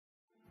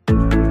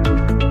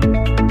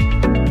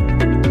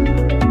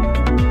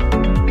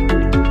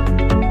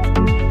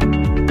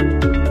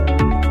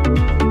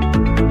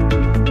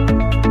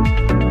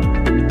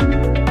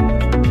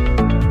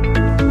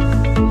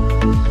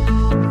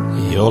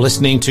You're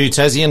listening to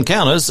Tassie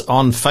Encounters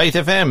on Faith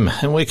FM,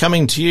 and we're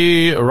coming to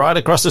you right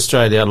across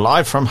Australia,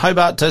 live from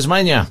Hobart,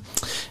 Tasmania,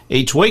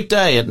 each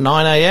weekday at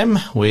 9 a.m.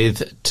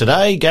 with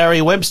today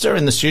Gary Webster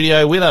in the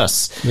studio with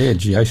us. Yeah,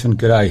 Jason,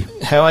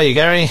 g'day. How are you,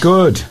 Gary?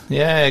 Good.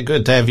 Yeah,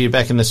 good to have you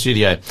back in the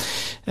studio.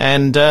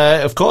 And,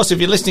 of course,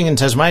 if you're listening in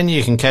Tasmania,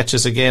 you can catch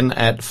us again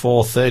at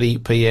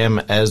 4:30 p.m.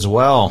 as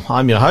well.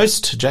 I'm your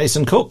host,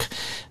 Jason Cook,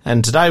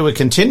 and today we're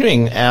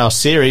continuing our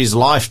series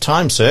Life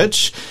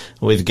TimeSearch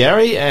with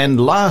Gary, and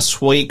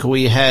last week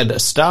we had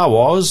Star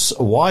Wars,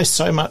 Why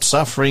So Much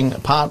Suffering,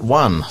 Part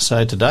 1.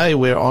 So today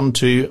we're on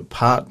to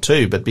Part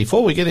 2. But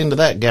before we get into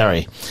that,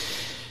 Gary,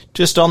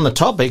 just on the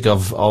topic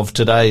of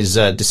today's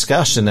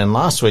discussion and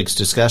last week's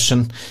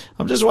discussion,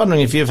 I'm just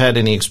wondering if you've had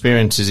any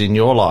experiences in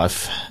your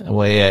life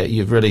where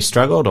you've really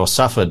struggled or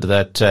suffered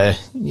that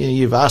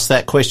you've asked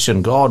that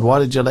question, God, why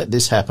did you let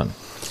this happen?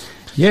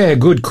 Yeah,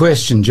 good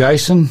question,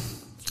 Jason.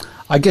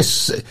 I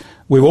guess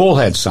we've all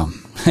had some.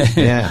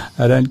 Yeah.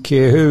 I don't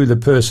care who the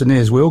person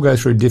is. We all go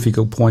through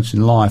difficult points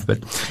in life.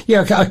 But,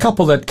 yeah, a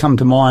couple that come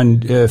to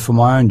mind for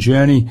my own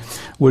journey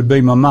would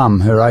be my mum,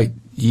 her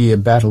 8-year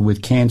battle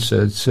with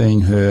cancer, seeing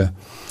her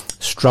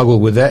struggle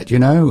with that,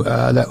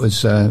 that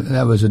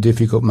was a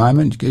difficult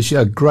moment. She's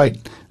a great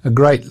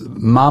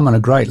mum and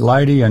a great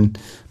lady, and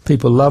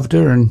people loved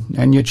her,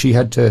 and yet she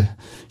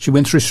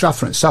went through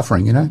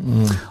suffering.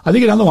 I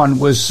think another one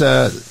was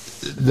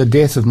the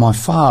death of my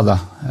father.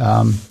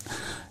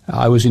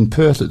 I was in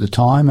Perth at the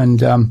time,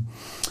 and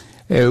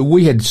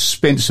we had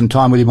spent some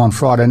time with him on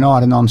Friday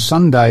night, and on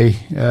Sunday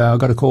I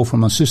got a call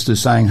from my sister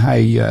saying,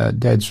 hey,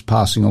 Dad's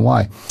passing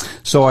away.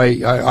 So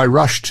I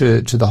rushed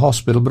to the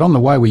hospital, but on the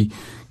way we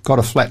got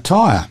a flat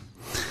tyre.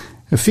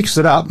 I fixed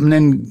it up and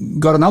then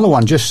got another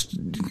one just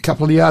a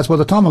couple of yards. By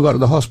the time I got to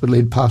the hospital,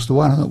 he'd passed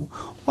away. And I thought,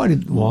 why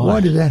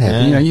did that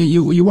happen? Yeah.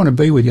 You want to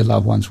be with your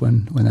loved ones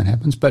when that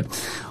happens. But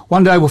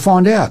one day we'll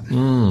find out.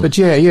 But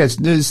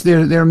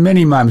there are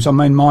many moments. I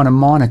mean, mine are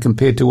minor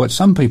compared to what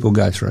some people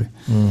go through.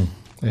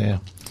 Yeah.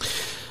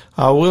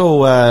 I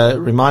will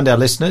remind our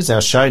listeners,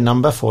 our show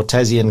number for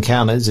Tassie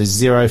Encounters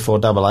is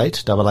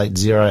 0488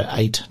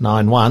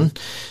 880891.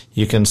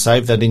 You can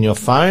save that in your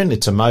phone.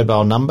 It's a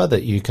mobile number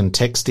that you can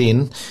text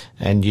in,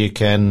 and you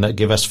can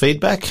give us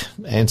feedback,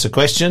 answer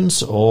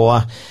questions,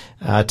 or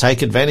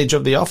take advantage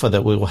of the offer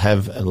that we will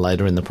have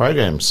later in the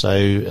program. So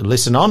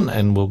listen on,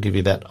 and we'll give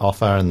you that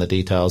offer and the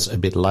details a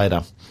bit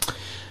later.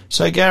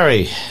 So,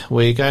 Gary,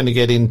 we're going to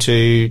get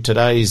into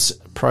today's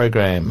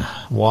program,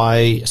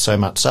 Why So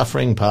Much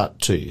Suffering, Part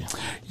 2.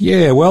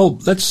 Yeah, well,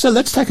 let's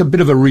take a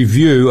bit of a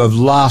review of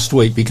last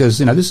week, because,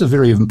 this is a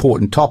very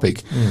important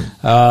topic.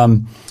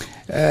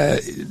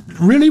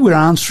 Really we're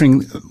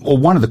answering, or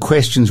one of the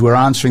questions we're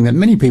answering that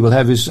many people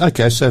have is,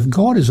 okay, so if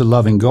God is a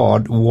loving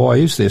God, why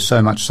is there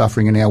so much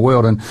suffering in our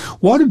world? And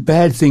why do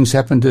bad things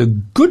happen to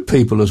good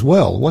people as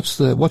well? What's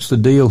the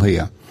deal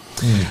here?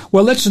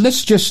 Well,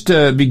 let's just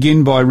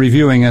begin by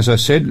reviewing, as I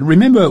said.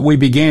 Remember, we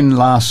began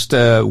last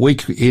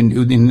week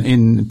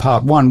in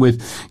part 1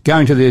 with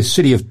going to the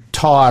city of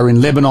Tyre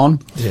in Lebanon.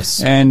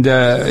 Yes. And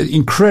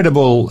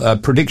incredible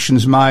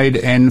predictions made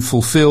and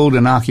fulfilled,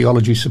 and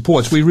archaeology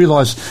supports. We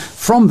realise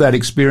from that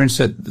experience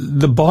that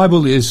the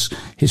Bible is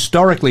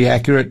historically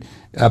accurate,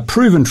 a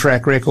proven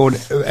track record,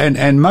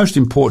 and most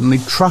importantly,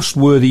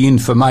 trustworthy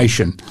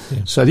information. Yeah.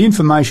 So the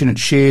information it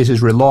shares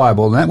is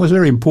reliable, and that was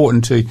very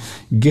important to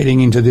getting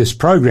into this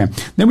program.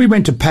 Then we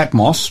went to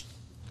Patmos,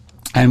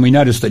 and we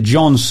noticed that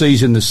John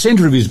sees in the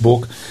centre of his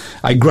book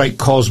a great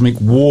cosmic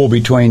war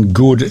between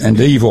good and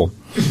evil.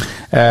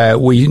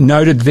 We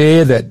noted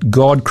there that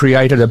God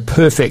created a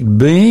perfect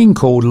being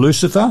called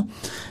Lucifer,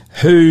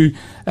 who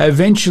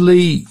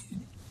eventually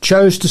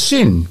chose to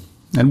sin.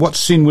 And what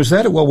sin was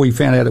that? Well, we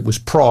found out it was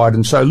pride,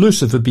 and so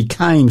Lucifer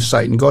became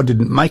Satan. God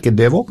didn't make a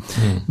devil,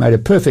 made a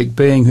perfect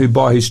being who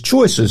by his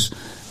choices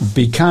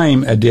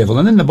became a devil.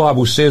 And then the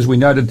Bible says, we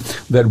noted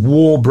that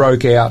war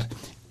broke out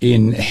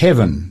in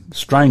heaven.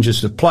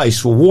 Strangest of place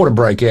for war to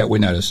break out, we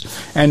noticed.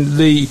 And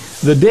the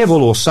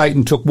devil, or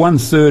Satan, took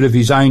 1/3 of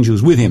his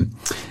angels with him.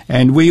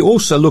 And we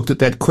also looked at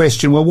that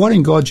question, well, why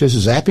didn't God just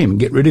zap him and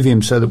get rid of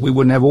him so that we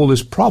wouldn't have all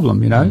this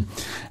problem,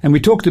 And we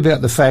talked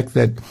about the fact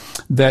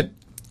that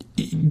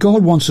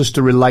God wants us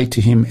to relate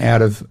to him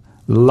out of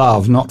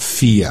love, not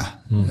fear.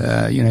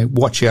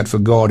 Watch out for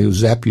God, he'll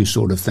zap you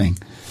sort of thing.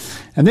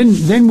 And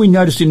then we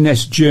noticed in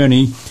this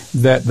journey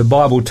that the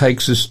Bible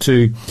takes us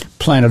to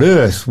planet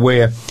Earth,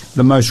 where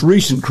the most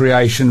recent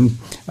creation,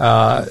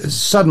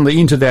 suddenly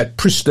into that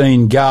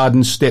pristine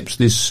garden steps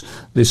this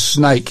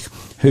snake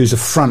who's a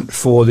front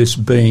for this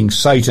being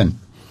Satan.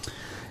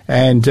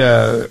 And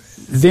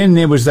then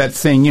there was that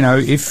thing,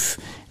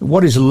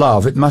 what is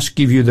love? It must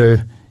give you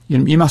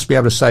You must be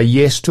able to say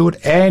yes to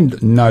it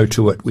and no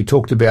to it. We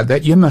talked about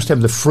that. You must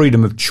have the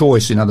freedom of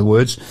choice, in other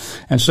words.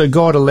 And so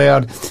God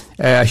allowed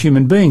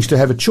human beings to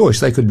have a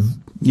choice. They could,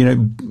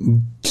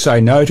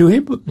 say no to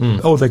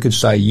him, or they could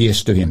say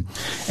yes to him.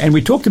 And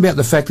we talked about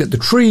the fact that the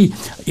tree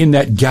in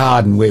that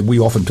garden, where we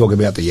often talk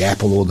about the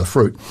apple or the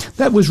fruit,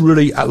 that was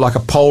really like a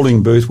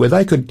polling booth where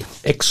they could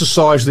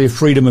exercise their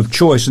freedom of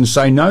choice and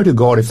say no to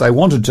God if they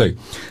wanted to.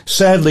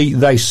 Sadly,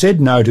 they said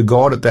no to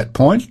God at that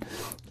point,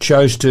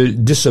 chose to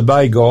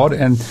disobey God,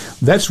 and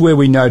that's where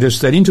we notice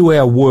that into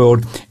our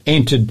world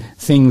entered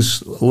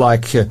things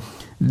like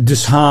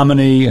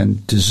disharmony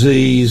and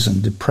disease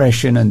and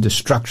depression and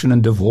destruction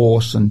and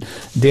divorce and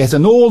death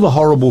and all the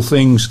horrible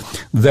things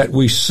that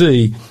we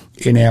see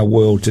in our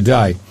world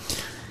today.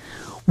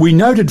 We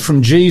noted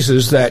from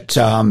Jesus that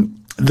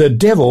the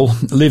devil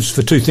lives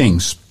for two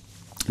things: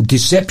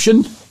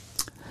 deception,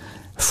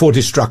 for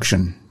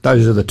destruction.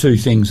 Those are the two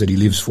things that he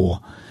lives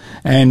for.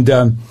 And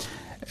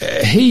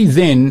he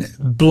then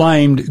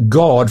blamed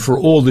God for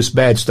all this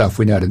bad stuff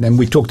we noted. And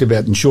we talked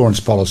about insurance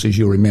policies,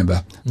 you'll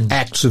remember.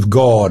 Acts of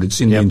God, it's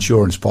in the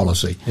insurance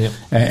policy.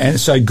 And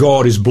so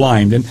God is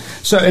blamed. And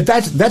so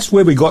that's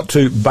where we got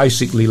to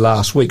basically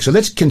last week. So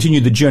let's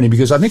continue the journey,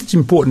 because I think it's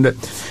important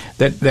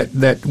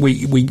that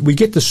we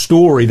get the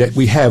story that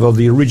we have of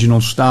the original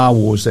Star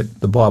Wars that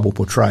the Bible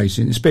portrays,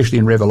 especially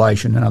in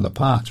Revelation and other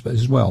parts but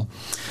as well.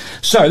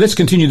 So let's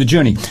continue the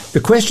journey.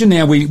 The question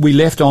now we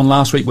left on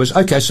last week was,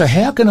 okay, so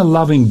how can a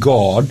loving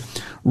God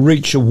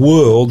reach a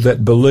world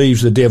that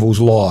believes the devil's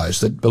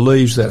lies, that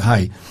believes that,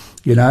 hey,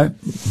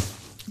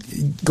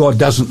 God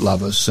doesn't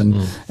love us and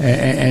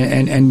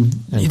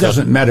it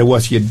doesn't matter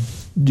what you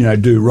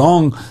do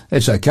wrong,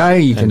 it's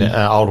okay. And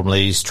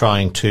ultimately he's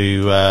trying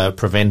to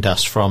prevent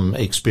us from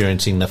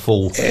experiencing the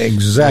full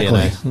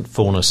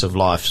fullness of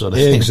life sort of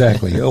thing.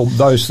 Exactly, all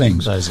those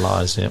things. Those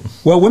lies, yeah.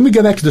 Well, when we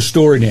go back to the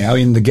story now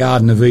in the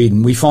Garden of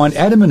Eden, we find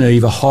Adam and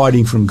Eve are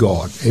hiding from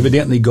God.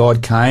 Evidently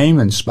God came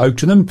and spoke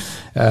to them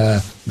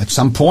at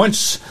some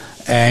points,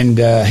 and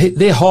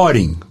they're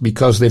hiding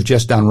because they've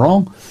just done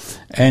wrong.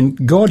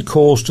 And God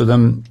calls to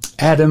them,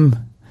 Adam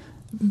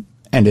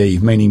and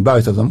Eve, meaning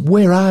both of them,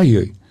 where are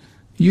you?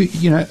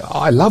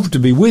 I love to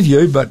be with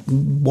you, but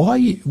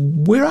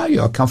where are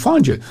you? I can't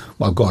find you.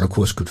 Well, God, of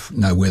course, could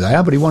know where they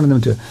are, but he wanted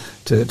them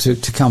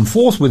to come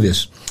forth with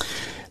this.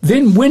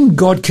 Then when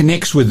God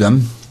connects with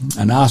them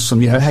and asks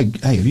them, hey,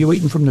 have you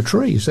eaten from the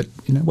tree? Is that,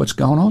 what's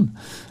going on?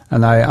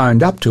 And they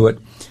owned up to it.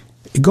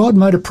 God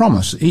made a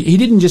promise. He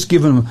didn't just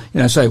give them,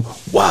 say,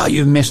 wow,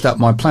 you've messed up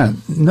my planet.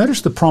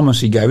 Notice the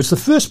promise he gave. It's the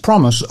first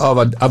promise of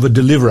a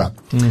deliverer.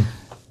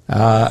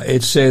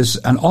 It says,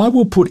 and I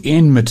will put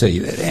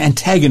enmity,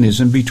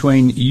 antagonism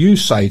between you,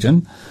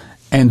 Satan,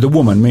 and the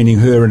woman, meaning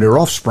her and her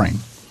offspring,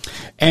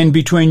 and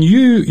between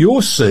you,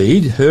 your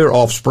seed, her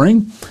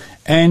offspring,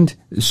 and,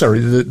 meaning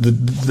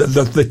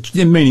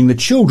the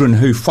children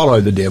who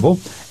follow the devil,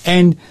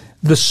 and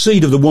the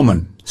seed of the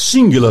woman,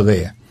 singular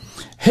there.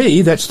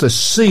 He, that's the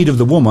seed of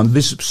the woman,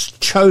 this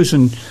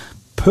chosen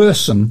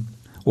person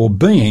or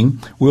being,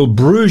 will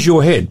bruise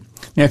your head.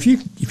 Now, if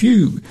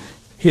you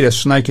hit a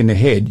snake in the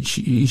head,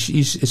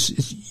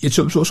 it's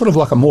sort of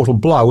like a mortal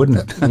blow, isn't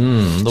it?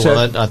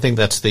 Well, I think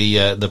that's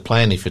the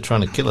plan if you're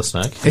trying to kill a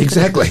snake.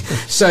 Exactly.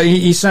 So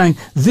he's saying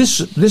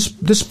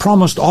this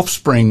promised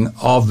offspring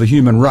of the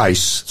human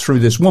race through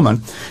this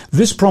woman,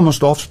 this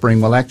promised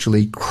offspring will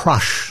actually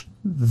crush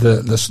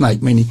the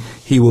snake, meaning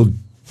he will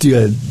do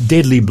a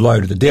deadly blow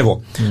to the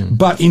devil.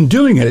 But in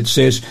doing it, it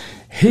says,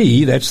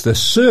 he, that's the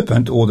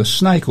serpent or the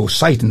snake or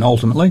Satan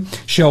ultimately,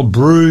 shall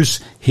bruise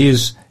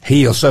his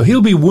heel. So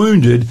he'll be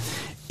wounded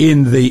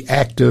in the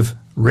act of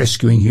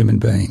rescuing human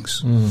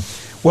beings.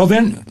 Well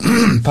then,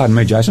 pardon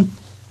me, Jason,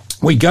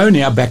 we go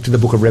now back to the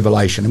book of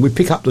Revelation and we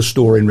pick up the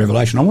story in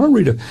Revelation. I want to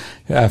read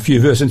a few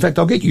verses. In fact,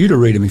 I'll get you to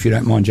read them if you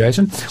don't mind,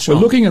 Jason. Sure.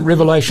 We're looking at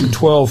Revelation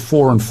 12,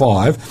 4 and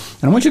 5,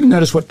 and I want you to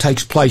notice what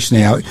takes place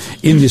now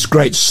in this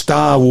great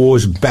Star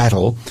Wars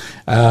battle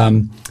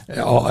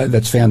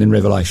that's found in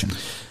Revelation.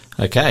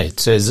 Okay, it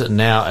says,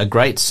 now a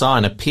great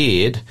sign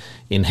appeared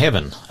in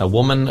heaven, a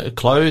woman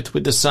clothed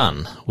with the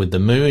sun, with the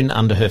moon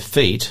under her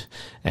feet,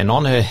 and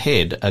on her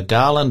head a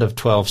garland of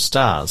 12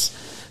 stars.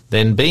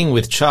 Then being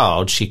with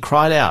child, she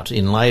cried out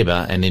in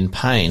labour and in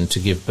pain to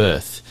give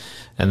birth.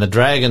 And the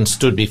dragon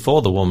stood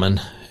before the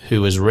woman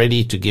who was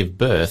ready to give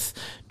birth,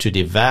 to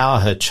devour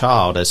her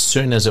child as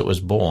soon as it was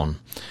born.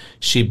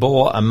 She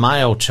bore a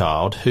male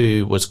child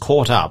who was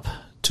caught up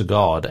to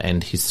God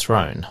and his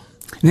throne.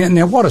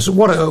 Now, what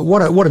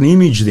an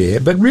image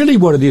there! But really,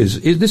 what it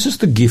is this is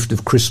the gift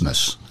of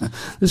Christmas.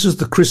 This is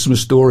the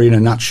Christmas story in a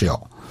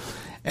nutshell.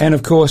 And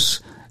of course,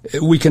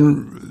 we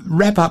can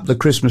wrap up the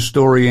Christmas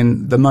story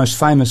in the most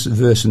famous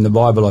verse in the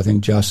Bible, I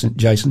think,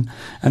 Jason,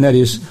 and that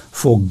is,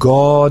 "For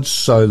God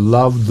so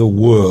loved the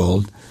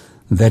world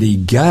that he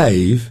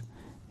gave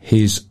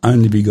his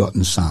only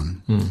begotten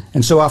Son."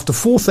 And so after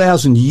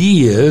 4,000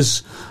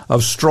 years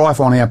of strife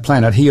on our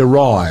planet, he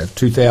arrived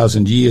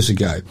 2,000 years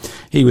ago.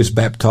 He was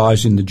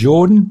baptized in the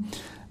Jordan,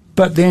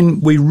 but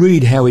then we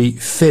read how he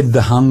fed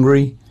the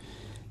hungry,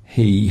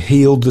 He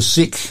healed the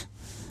sick.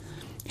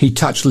 He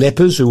touched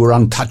lepers who were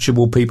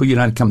untouchable people. You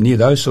don't come near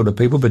those sort of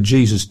people, but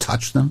Jesus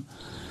touched them.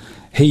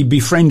 He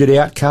befriended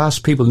outcasts,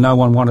 people no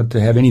one wanted to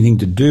have anything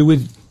to do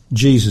with.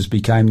 Jesus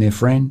became their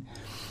friend.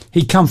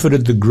 He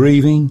comforted the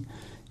grieving.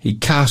 He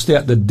cast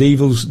out the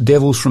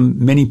devils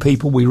from many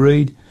people, we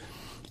read.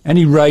 And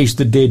he raised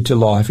the dead to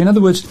life. In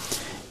other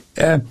words,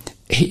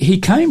 he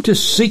came to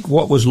seek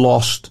what was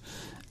lost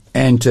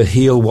and to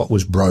heal what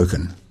was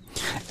broken.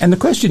 And the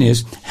question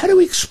is, how do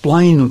we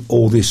explain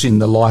all this in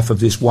the life of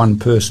this one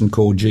person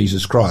called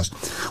Jesus Christ?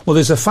 Well,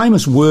 there's a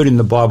famous word in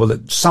the Bible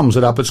that sums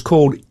it up. It's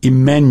called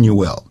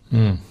Emmanuel.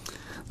 Mm.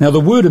 Now,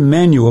 the word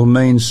Emmanuel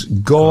means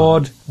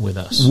God with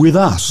us.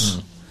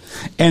 Mm.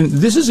 And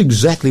this is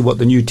exactly what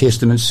the New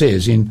Testament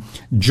says in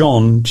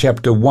John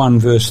chapter 1,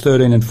 verse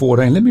 13 and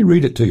 14. Let me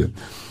read it to you.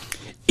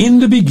 In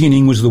the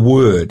beginning was the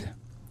Word,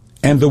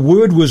 and the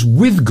Word was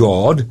with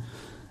God,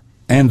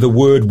 and the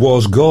Word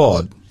was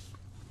God.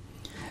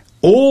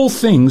 All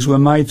things were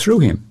made through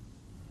him,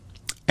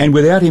 and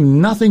without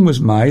him nothing was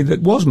made that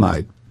was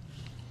made.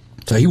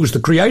 So he was the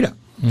creator.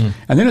 Mm.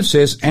 And then it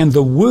says, and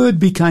the Word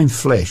became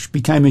flesh,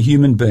 became a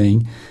human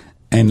being,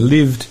 and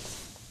lived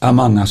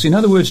among us. In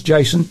other words,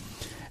 Jason,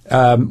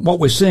 what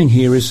we're seeing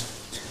here is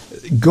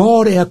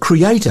God, our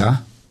creator,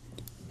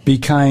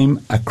 became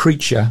a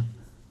creature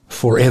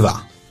forever.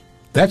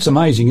 That's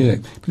amazing, isn't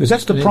it? Because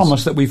that's the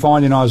promise that we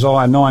find in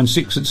Isaiah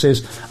 9:6. It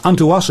says,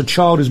 unto us a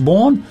child is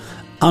born,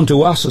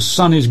 unto us a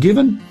son is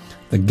given,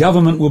 the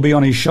government will be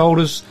on his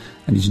shoulders,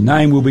 and his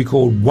name will be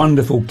called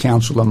Wonderful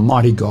Counselor,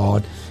 Mighty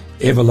God,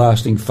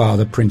 Everlasting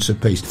Father, Prince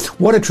of Peace.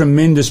 What a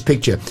tremendous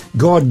picture.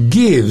 God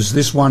gives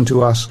this one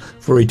to us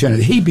for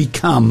eternity. He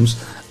becomes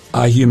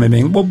a human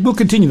being. Well, we'll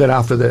continue that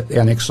after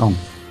our next song.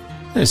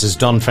 This is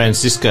Don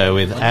Francisco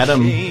with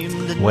Adam,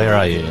 Where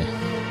Are You?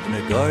 In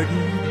a garden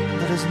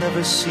that has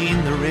never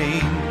seen the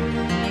rain.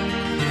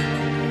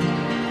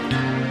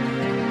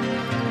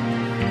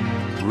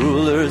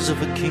 Rulers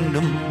of a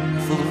kingdom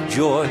full of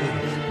joy,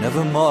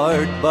 never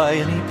marred by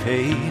any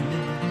pain.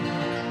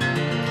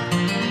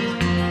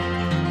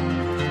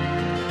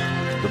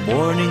 The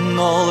morning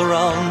all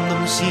around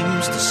them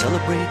seems to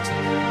celebrate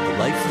the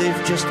life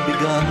they've just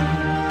begun.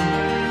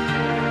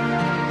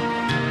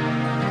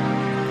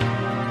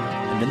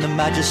 And in the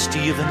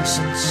majesty of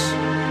innocence,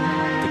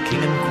 the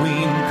king and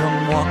queen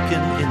come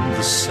walking in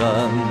the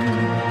sun.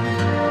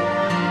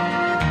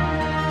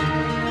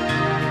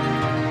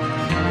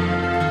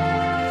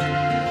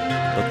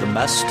 The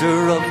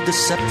master of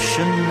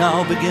deception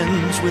now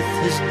begins with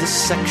his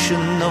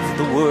dissection of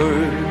the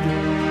word.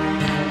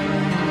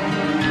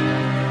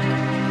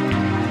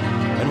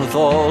 And with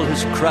all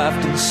his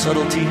craft and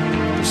subtlety,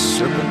 the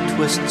serpent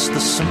twists the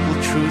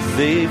simple truth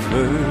they've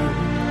heard.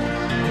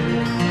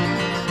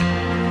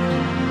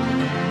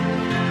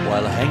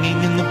 While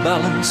hanging in the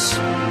balance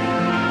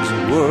is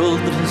a world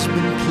that has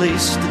been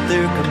placed at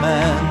their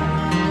command.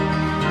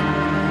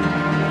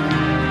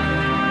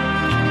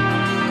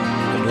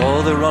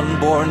 All their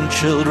unborn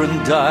children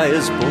die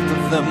as both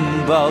of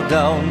them bow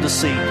down to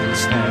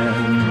Satan's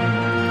hand.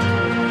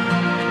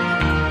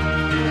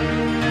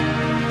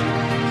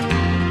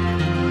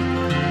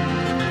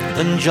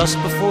 Then just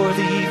before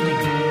the evening,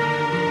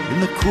 in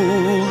the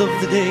cool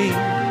of the day,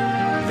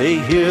 they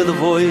hear the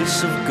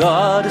voice of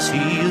God as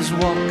he is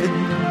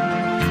walking.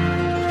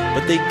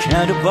 But they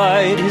can't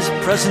abide his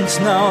presence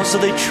now, so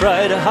they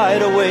try to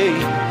hide away.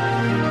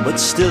 But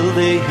still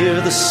they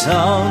hear the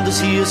sound as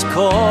he is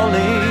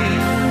calling.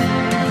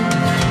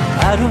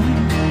 Adam,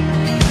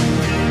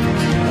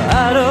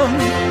 Adam,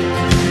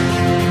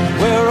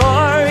 where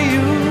are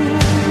you?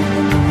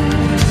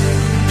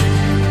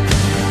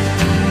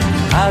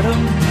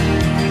 Adam,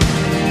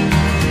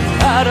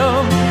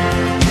 Adam,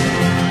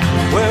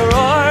 where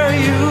are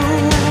you?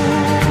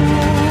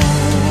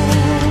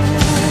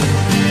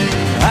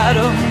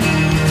 Adam,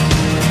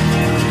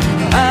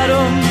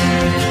 Adam,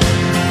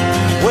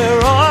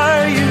 where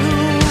are you?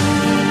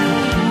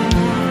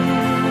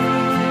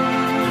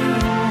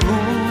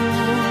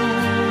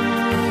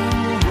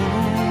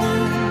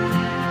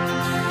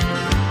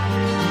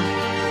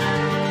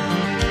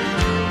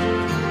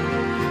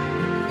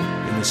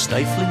 The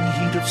stifling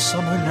heat of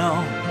summer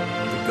now,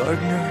 the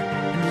gardener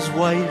and his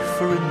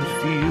wife are in the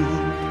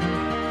field.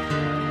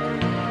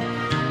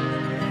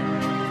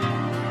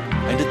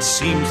 And it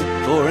seems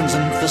that thorns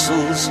and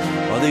thistles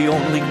are the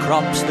only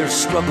crops their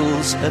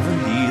struggles ever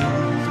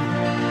yield.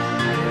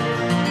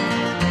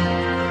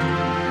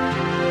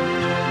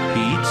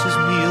 He eats his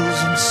meals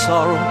in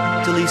sorrow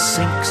till he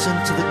sinks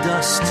into the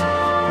dust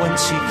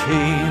whence he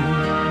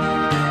came.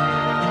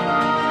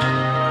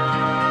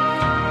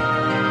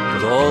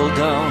 All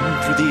down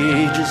through the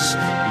ages,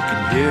 you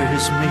can hear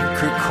his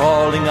maker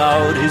calling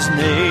out his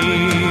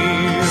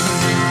name.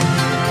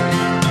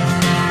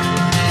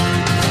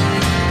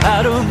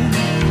 Adam,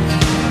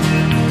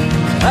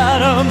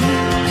 Adam,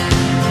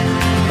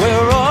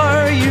 where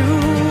are you?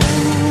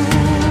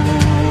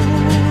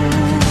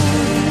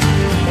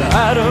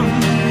 Adam,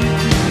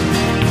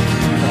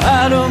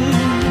 Adam,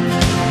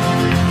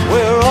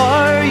 where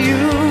are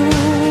you?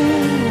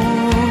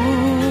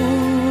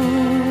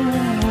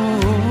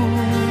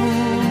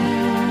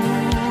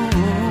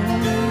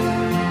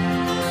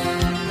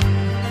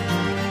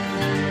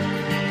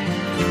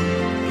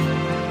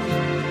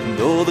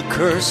 though the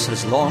curse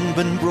has long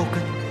been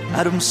broken,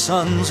 Adam's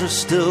sons are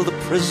still the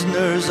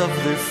prisoners of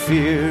their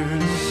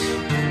fears.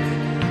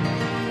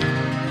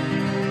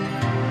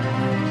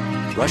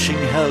 Rushing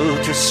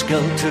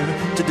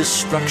helter-skelter to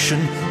destruction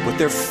with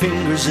their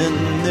fingers in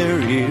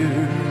their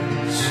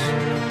ears.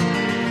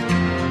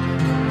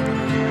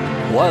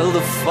 While the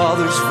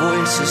Father's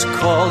voice is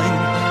calling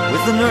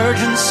with an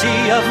urgency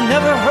I've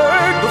never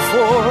heard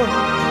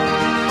before.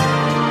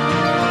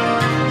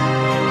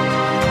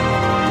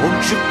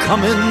 Won't you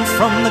come in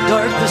from the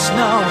darkness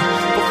now,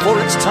 before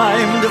it's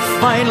time to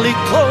finally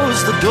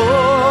close the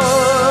door?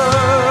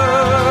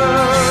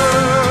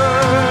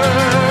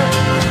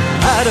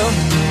 Adam,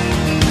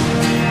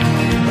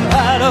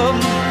 Adam,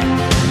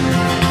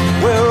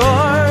 where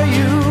are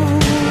you?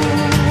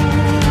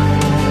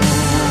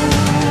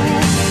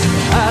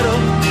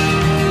 Adam,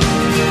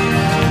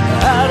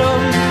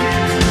 Adam,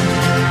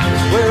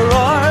 where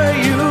are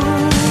you?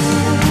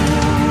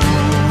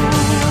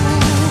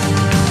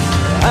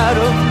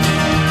 Adam,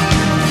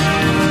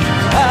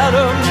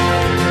 Adam,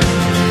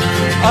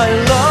 I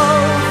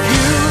love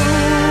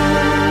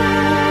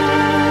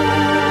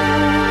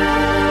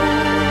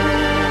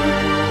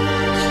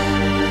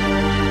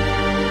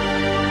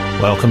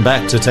you. Welcome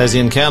back to Tassie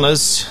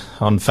Encounters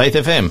on Faith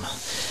FM.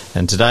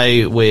 And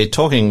today we're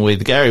talking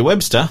with Gary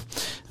Webster,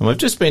 and we've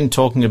just been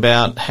talking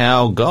about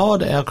how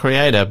God, our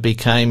Creator,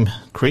 became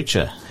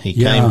creature. He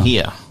came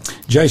here.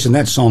 Jason,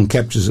 that song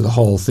captures the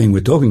whole thing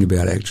we're talking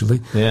about, actually.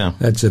 Yeah.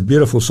 That's a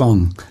beautiful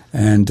song.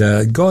 And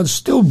God's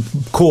still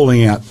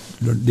calling out,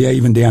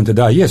 even down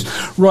today. Yes.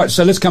 Right,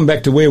 so let's come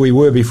back to where we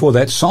were before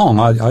that song.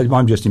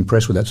 I'm just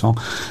impressed with that song.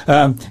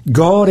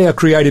 God, our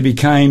Creator,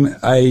 became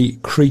a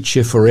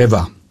creature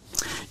forever.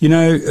 You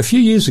know, a few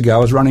years ago, I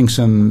was running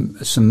some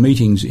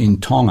meetings in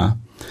Tonga.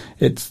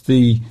 It's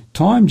the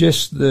time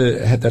just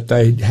that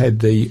they had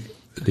the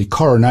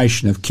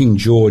coronation of King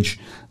George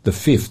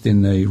V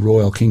in the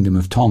Royal Kingdom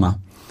of Tonga.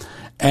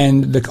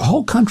 And the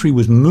whole country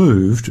was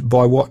moved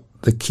by what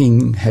the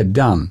king had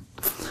done.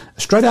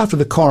 Straight after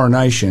the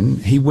coronation,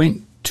 he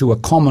went to a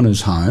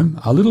commoner's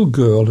home, a little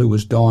girl who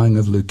was dying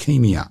of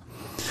leukemia.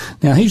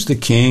 Now, he's the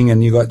king,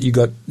 and you got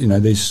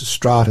these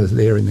strata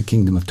there in the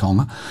Kingdom of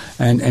Tonga,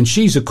 and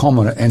she's a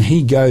commoner, and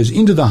he goes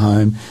into the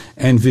home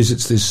and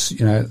visits this,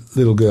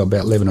 little girl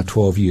about 11 or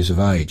 12 years of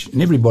age.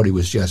 And everybody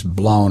was just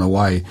blown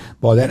away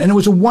by that. And it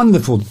was a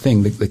wonderful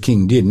thing that the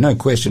king did, no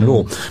question at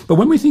all. But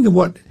when we think of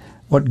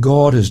what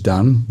God has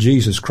done,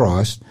 Jesus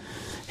Christ,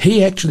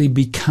 he actually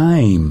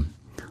became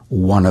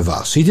one of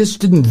us. He just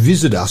didn't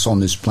visit us on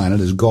this planet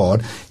as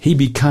God. He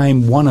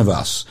became one of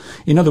us.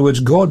 In other words,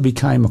 God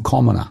became a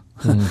commoner,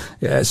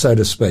 so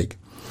to speak.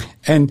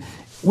 And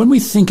when we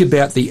think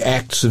about the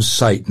acts of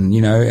Satan,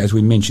 as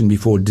we mentioned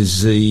before,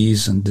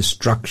 disease and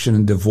destruction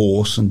and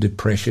divorce and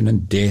depression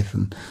and death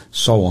and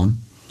so on,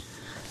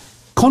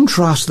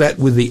 contrast that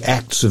with the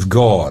acts of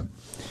God,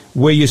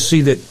 where you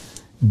see that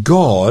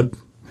God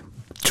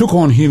took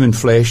on human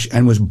flesh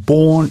and was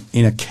born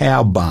in a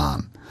cow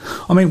barn.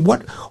 I mean, we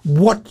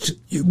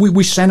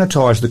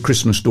sanitise the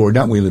Christmas story,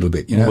 don't we, a little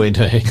bit? We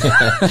do.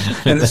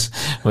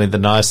 with the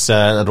nice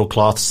little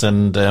cloths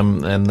and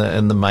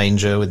the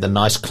manger with the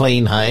nice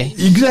clean hay.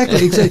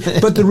 Exactly.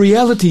 But the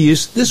reality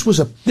is, this was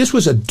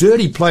a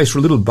dirty place for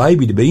a little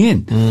baby to be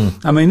in.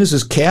 I mean, this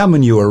is cow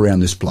manure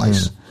around this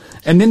place.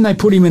 And then they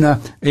put him in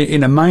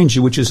a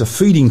manger, which is a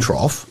feeding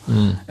trough.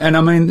 And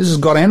I mean, this has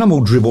got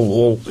animal dribble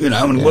all,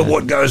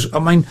 what goes. I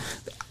mean,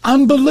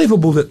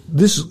 unbelievable that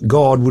this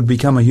God would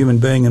become a human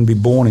being and be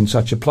born in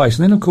such a place.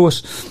 And then, of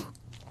course,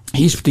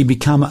 he's to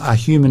become a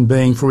human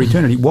being for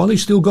eternity. While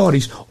he's still God,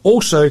 he's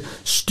also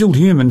still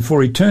human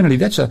for eternity.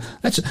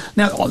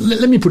 Now,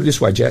 let me put it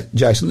this way,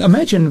 Jason.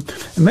 Imagine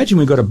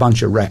we've got a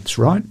bunch of rats,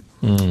 right,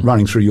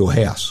 running through your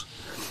house.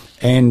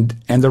 And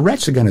the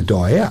rats are going to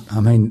die out.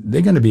 I mean,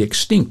 they're going to be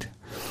extinct.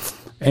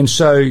 And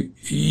so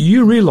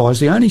you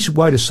realise the only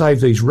way to save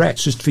these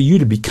rats is for you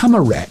to become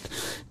a rat,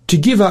 to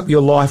give up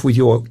your life with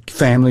your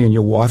family and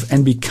your wife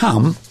and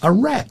become a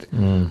rat.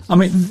 I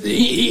mean,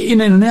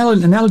 in an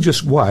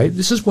analogous way,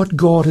 this is what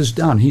God has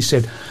done. He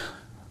said,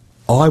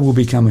 I will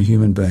become a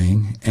human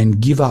being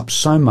and give up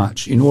so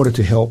much in order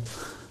to help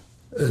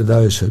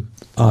those who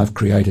I've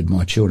created,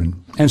 my children.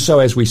 And so,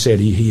 as we said,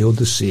 he healed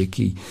the sick,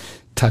 he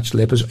touched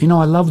lepers.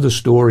 I love the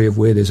story of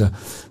where there's a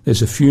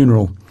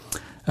funeral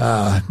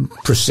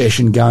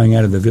procession going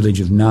out of the village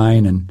of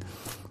Nain,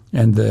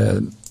 and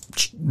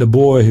the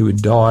boy who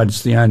had died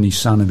is the only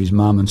son of his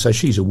mum, and so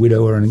she's a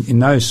widower. And in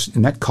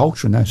that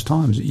culture, in those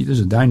times, this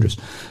is dangerous.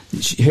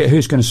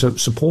 Who's going to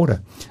support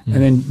her? And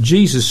then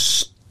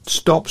Jesus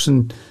stops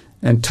and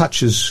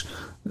touches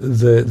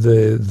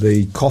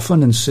the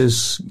coffin and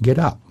says, "Get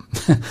up."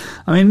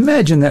 I mean,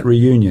 imagine that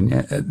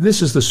reunion.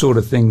 This is the sort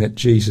of thing that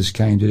Jesus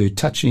came to do,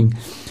 touching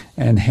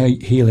and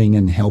healing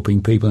and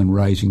helping people and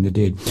raising the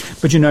dead.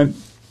 But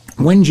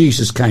when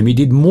Jesus came, he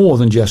did more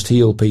than just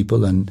heal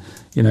people and,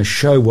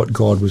 show what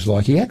God was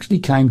like. He actually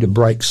came to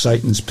break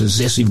Satan's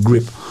possessive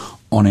grip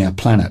on our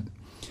planet.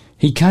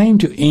 He came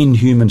to end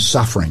human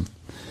suffering.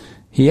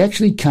 He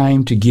actually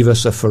came to give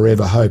us a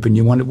forever hope. And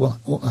you wonder, well,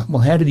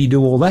 how did he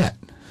do all that?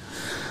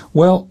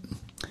 Well,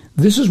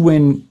 this is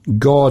when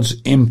God's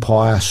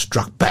empire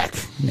struck back.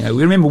 Now,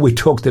 remember we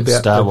talked about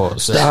Star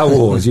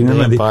Wars. You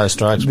remember the Empire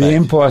Strikes Back. The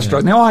Empire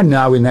Strikes. Now, I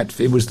know in that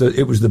it was the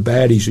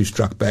baddies who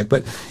struck back,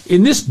 but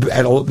in this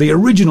battle, the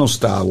original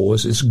Star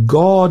Wars, it's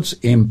God's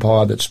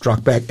empire that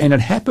struck back, and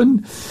it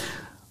happened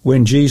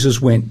when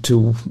Jesus went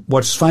to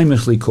what's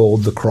famously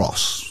called the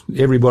cross.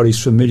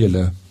 Everybody's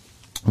familiar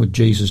with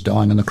Jesus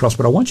dying on the cross,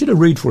 but I want you to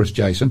read for us,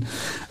 Jason,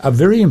 a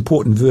very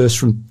important verse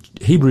from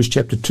Hebrews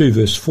chapter 2,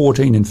 verse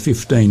 14 and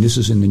 15. This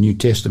is in the New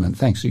Testament.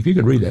 Thanks. If you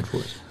could read that for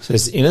us. It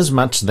says,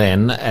 "Inasmuch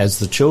then as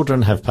the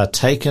children have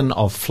partaken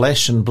of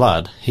flesh and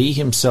blood, he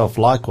himself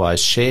likewise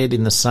shared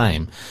in the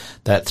same,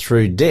 that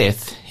through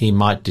death he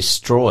might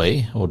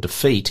destroy or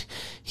defeat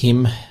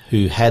him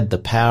who had the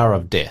power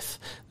of death,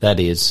 that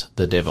is,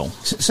 the devil."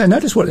 So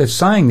notice what it's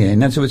saying there,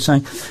 and that's what it's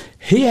saying.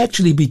 He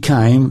actually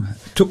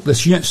took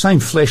the same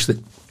flesh that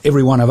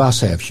every one of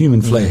us have,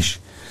 human flesh,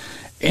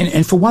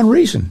 and for one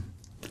reason,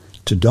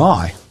 to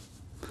die.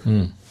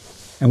 And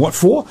what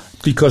for?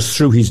 Because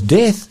through his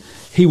death,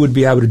 he would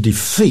be able to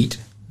defeat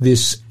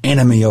this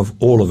enemy of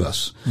all of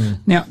us.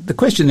 Now, the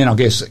question then, I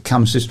guess,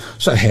 comes is,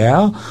 so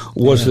how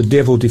was the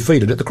devil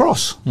defeated at the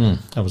cross?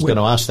 I was going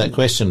to ask that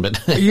question, but...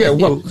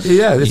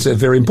 It's a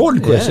very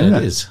important question, isn't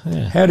it? It is.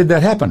 Yeah. How did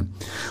that happen?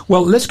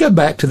 Well, let's go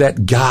back to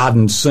that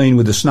garden scene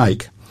with the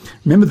snake.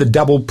 Remember the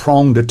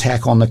double-pronged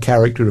attack on the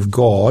character of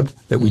God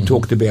that we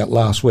talked about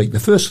last week? The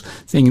first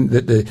thing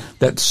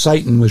that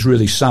Satan was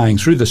really saying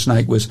through the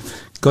snake was,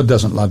 God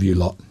doesn't love you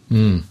lot.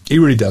 He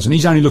really doesn't.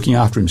 He's only looking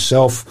after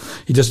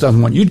himself. He just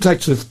doesn't want you to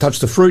touch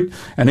the fruit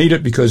and eat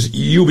it because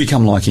you'll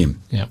become like him.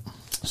 Yep.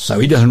 So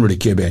he doesn't really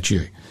care about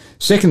you.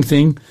 Second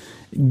thing,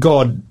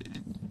 God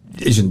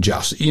isn't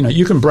just.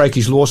 You can break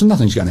his laws and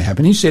nothing's going to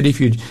happen. He said if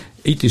you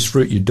eat this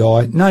fruit, you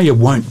die. No, you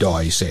won't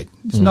die, he said.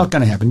 It's not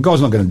going to happen.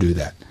 God's not going to do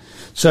that.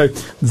 So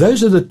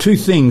those are the two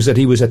things that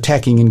he was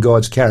attacking in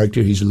God's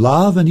character, his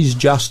love and his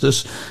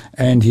justice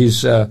and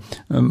his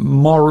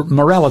moral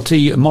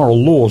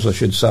laws, I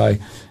should say,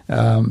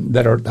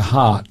 that are at the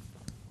heart.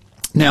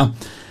 Now,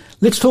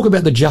 let's talk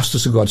about the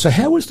justice of God. So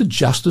how was the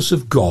justice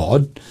of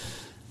God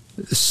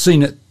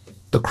seen at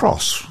the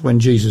cross when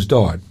Jesus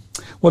died?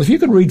 Well, if you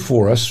could read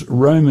for us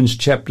Romans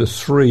chapter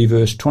 3,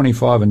 verse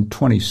 25 and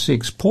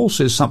 26, Paul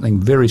says something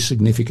very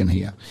significant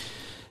here.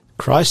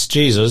 "Christ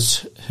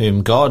Jesus,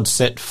 whom God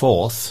set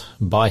forth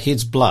by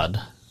his blood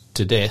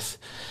to death,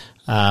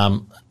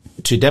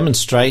 to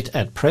demonstrate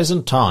at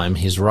present time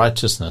his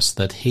righteousness,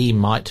 that he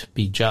might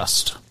be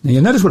just." Now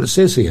you notice what it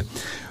says here.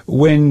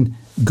 When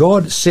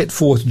God set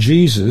forth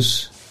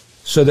Jesus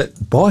so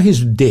that by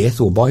his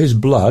death or by his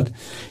blood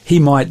he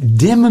might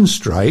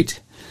demonstrate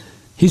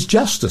his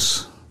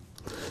justice.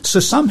 So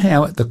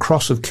somehow at the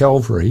cross of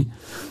Calvary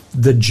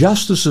the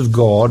justice of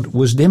God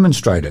was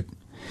demonstrated.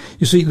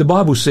 You see, the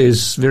Bible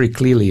says very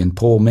clearly, and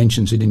Paul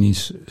mentions it in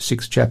his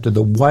 6th chapter,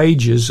 the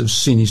wages of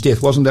sin is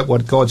death. Wasn't that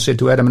what God said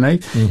to Adam and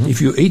Eve?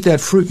 If you eat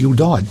that fruit, you'll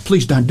die.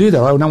 Please don't do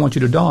that. I don't want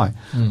you to die.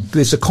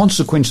 There's a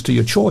consequence to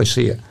your choice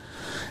here.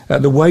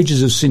 The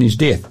wages of sin is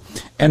death.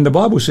 And the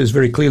Bible says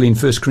very clearly in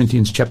 1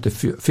 Corinthians chapter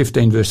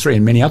 15, verse 3,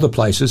 and many other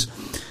places,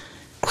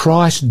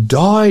 Christ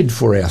died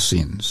for our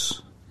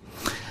sins.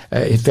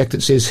 In fact,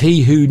 it says,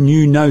 he who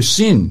knew no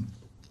sin,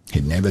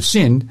 he'd never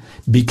sinned,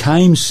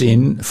 became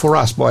sin for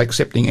us by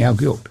accepting our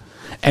guilt.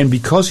 And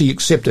because he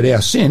accepted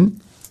our sin,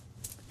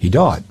 he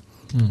died,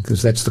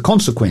 because that's the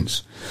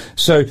consequence.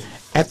 So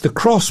at the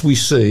cross we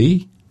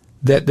see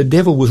that the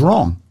devil was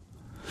wrong.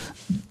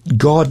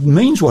 God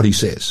means what he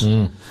says.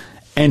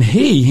 And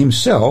he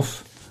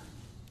himself,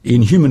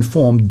 in human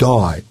form,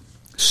 died.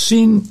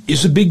 Sin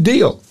is a big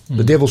deal.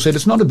 The devil said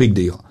it's not a big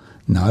deal.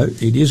 No,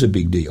 it is a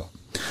big deal.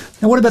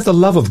 Now, what about the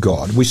love of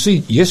God? We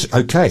see, yes,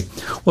 okay.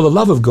 Well, the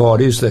love of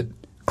God is that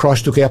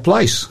Christ took our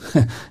place.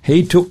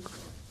 He took,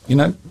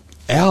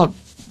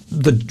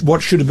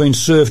 what should have been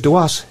served to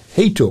us,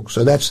 he took.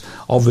 So that's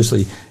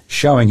obviously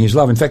showing his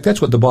love. In fact,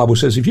 that's what the Bible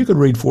says. If you could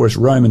read for us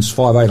Romans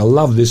 5:8, I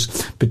love this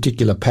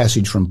particular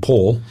passage from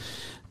Paul.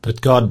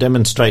 "But God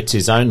demonstrates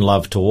his own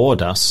love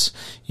toward us,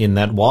 in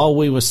that while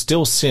we were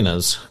still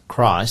sinners,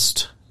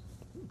 Christ,"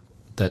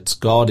 that's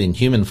God in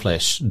human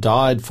flesh,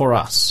 "died for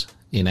us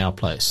in our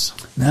place."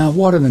 Now,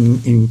 what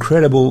an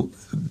incredible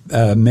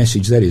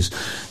message that is.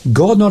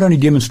 God not only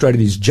demonstrated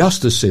his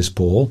justice, says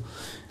Paul,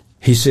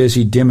 he says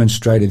he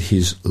demonstrated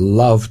his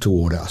love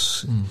toward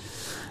us.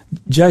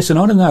 Jason,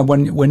 I don't know,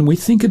 when we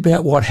think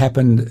about what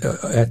happened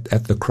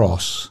at the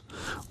cross,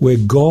 where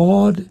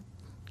God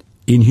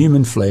in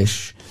human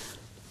flesh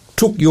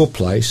took your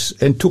place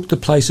and took the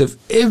place of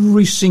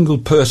every single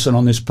person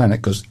on this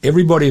planet, because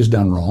everybody has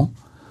done wrong,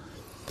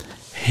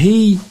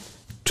 he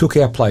took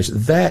our place.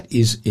 That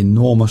is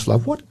enormous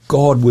love. What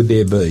God would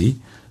there be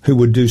who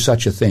would do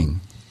such a thing,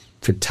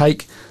 to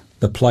take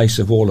the place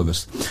of all of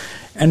us?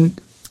 And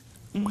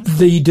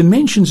the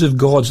dimensions of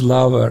God's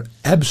love are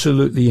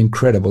absolutely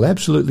incredible,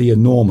 absolutely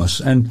enormous.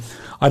 And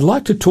I'd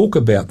like to talk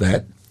about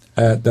that,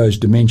 those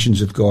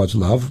dimensions of God's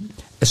love,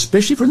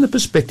 especially from the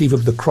perspective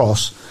of the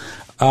cross,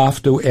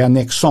 after our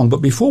next song.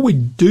 But before we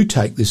do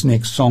take this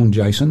next song,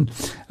 Jason,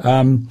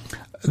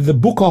 the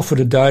book offer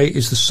today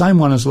is the same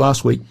one as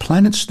last week,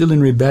 Planets Still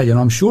in Rebellion.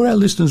 I'm sure our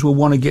listeners will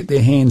want to get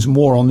their hands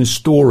more on this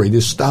story,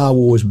 this Star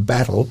Wars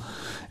battle.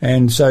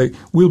 And so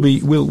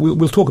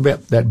we'll talk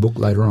about that book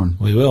later on.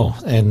 We will.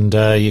 And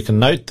you can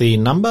note the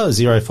number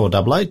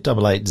 0488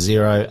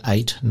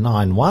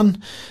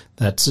 880891.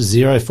 That's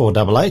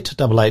 0488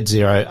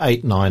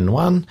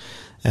 880891.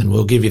 And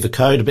we'll give you the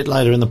code a bit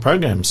later in the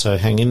program. So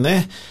hang in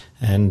there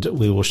and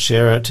we will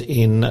share it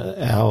in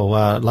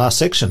our last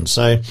section.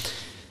 So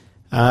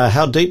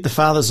How Deep the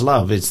Father's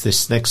Love is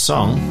this next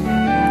song.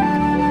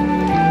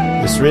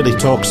 This really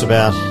talks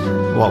about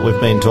what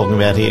we've been talking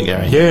about here,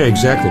 Gary. Yeah,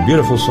 exactly.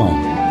 Beautiful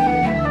song.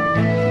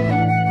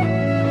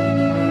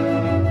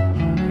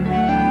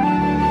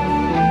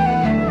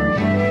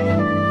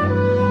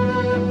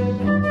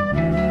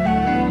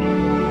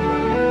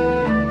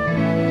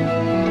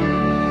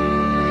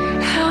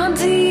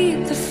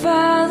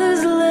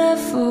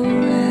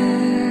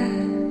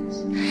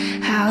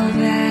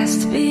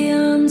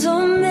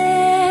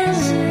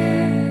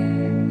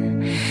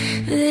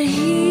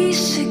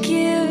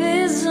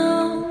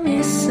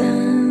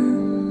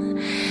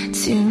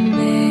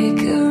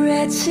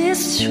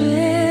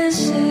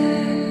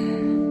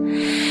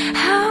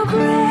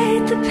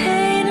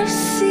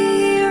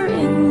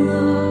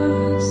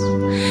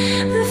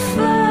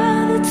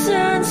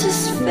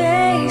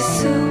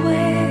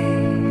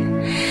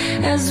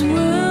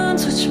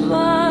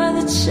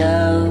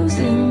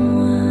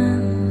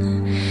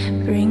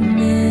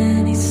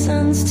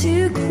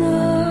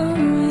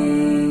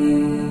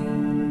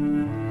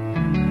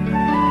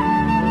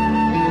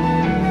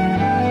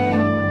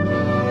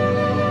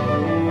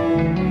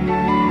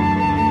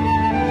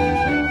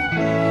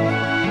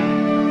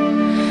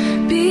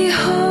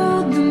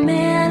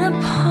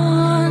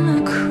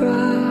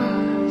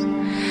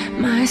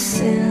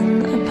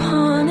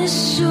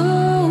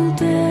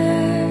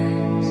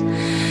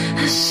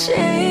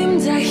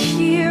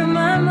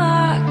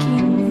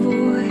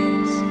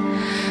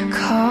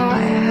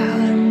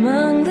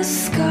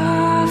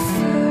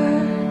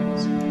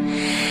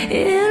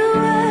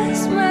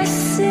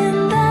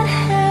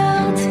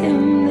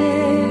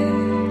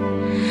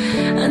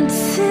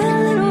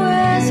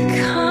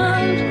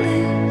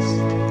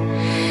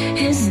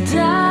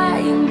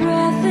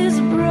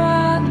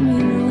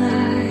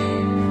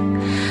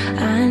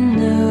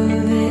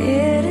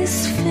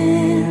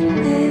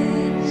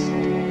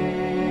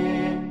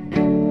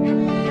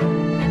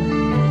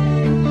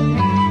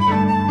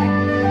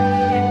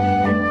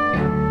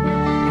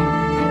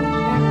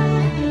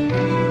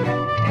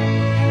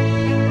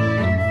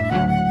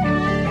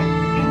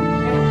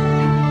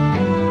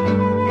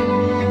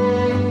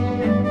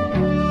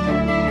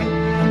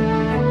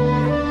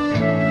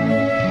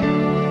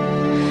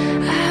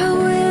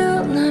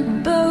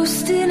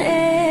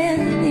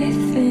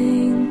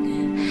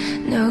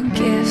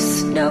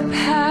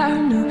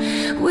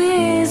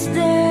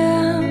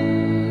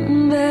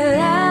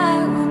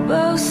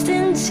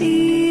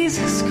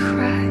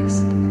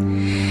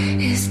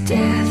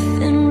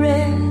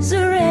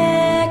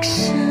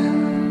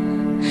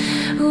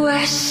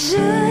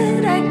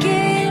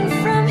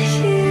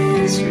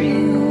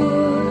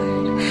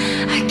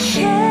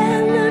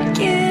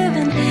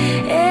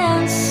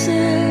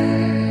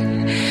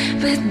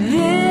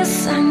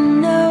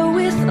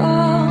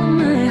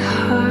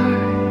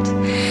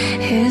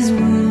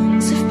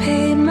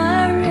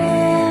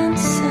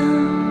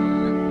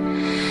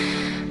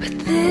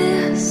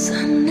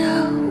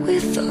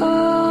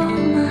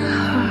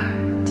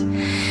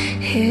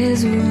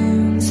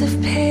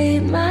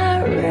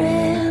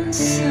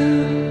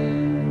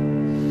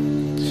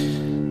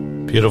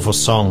 Beautiful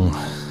song,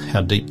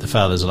 How Deep the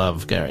Father's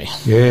Love, Gary.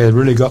 Yeah, it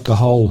really got the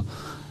whole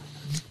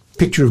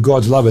picture of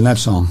God's love in that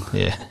song.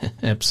 Yeah,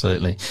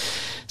 absolutely.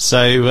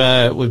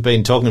 So we've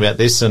been talking about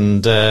this,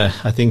 and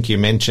I think you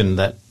mentioned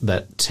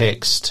that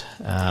text,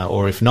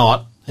 or if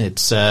not,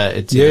 it's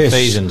yes. In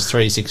Ephesians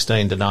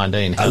 3:16 to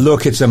 19.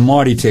 Look, it's a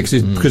mighty text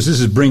because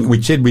this is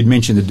we said we'd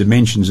mention the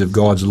dimensions of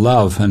God's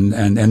love, and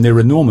they're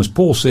enormous.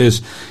 Paul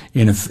says,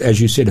 as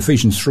you said,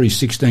 Ephesians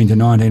 3:16 to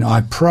 19,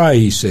 I pray,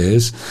 he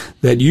says,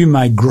 that you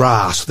may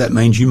grasp, that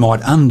means you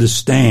might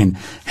understand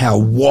how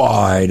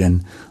wide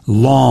and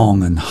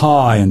long and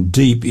high and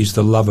deep is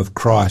the love of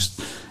Christ,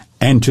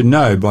 and to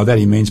know, by that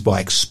he means by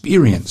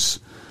experience,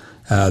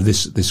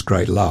 this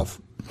great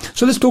love.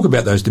 So let's talk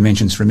about those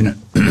dimensions for a minute.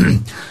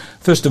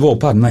 First of all,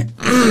 pardon me,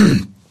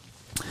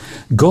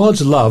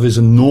 God's love is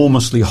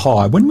enormously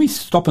high. When we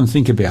stop and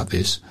think about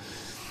this,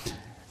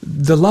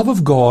 the love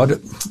of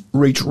God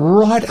reached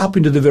right up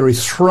into the very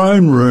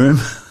throne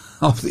room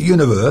of the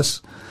universe,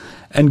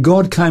 and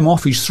God came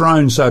off his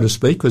throne, so to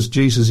speak, because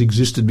Jesus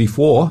existed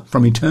before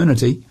from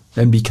eternity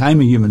and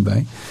became a human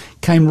being,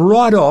 came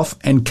right off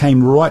and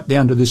came right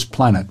down to this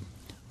planet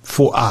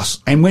for us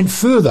and went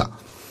further.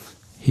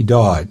 He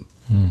died.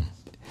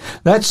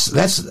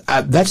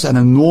 That's an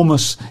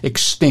enormous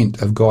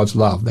extent of God's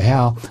love.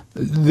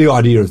 The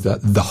idea of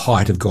the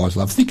height of God's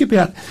love. Think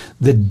about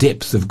the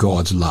depth of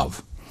God's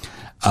love.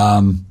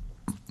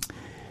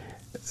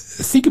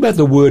 Think about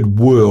the word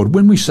world.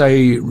 When we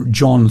say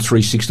John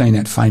 3:16,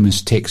 that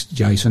famous text,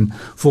 Jason,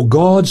 for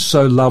God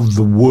so loved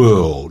the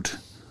world.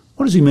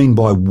 What does he mean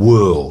by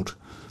world?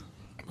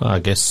 Well, I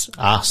guess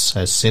us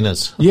as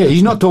sinners. Yeah,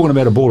 he's not talking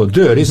about a ball of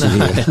dirt, is he?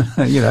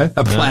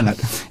 A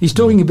planet. He's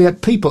talking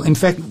about people. In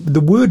fact,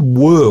 the word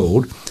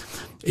world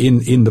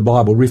in the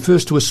Bible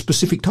refers to a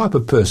specific type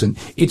of person.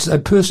 It's a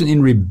person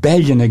in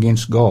rebellion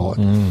against God.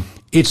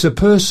 It's a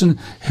person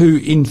who,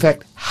 in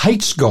fact,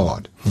 hates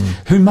God,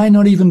 who may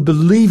not even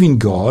believe in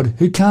God,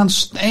 who can't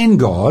stand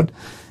God.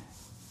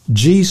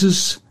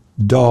 Jesus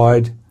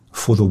died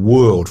for the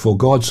world, for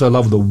God so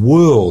loved the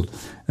world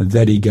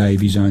that he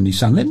gave his only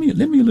son. Let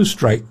me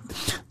illustrate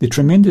the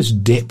tremendous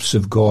depths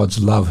of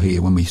God's love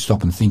here when we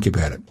stop and think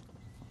about it.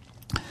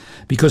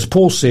 Because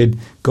Paul said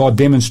God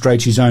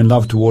demonstrates his own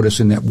love toward us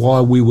in that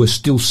while we were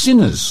still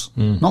sinners,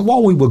 not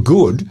while we were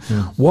good,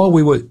 while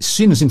we were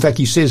sinners. In fact,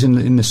 he says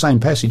in the same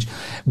passage,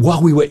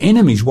 while we were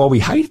enemies, while we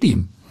hated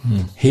him,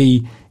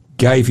 he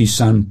gave his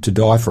son to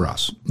die for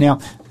us. Now,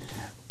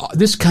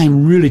 this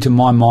came really to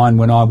my mind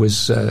when I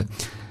was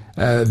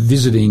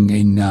visiting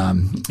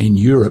in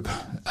Europe.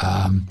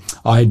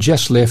 I had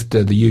just left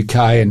the UK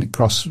and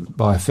crossed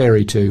by a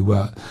ferry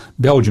to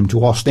Belgium,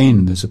 to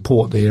Ostend. There's a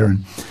port there,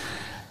 and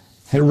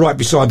right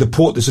beside the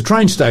port there's a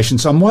train station.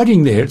 So I'm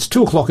waiting there. It's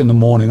 2:00 in the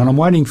morning, and I'm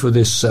waiting for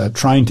this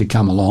train to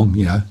come along,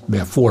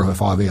 about 4 or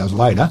 5 hours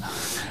later.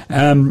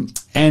 And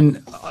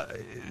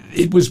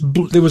there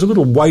was a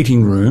little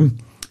waiting room.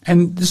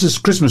 And this is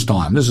Christmas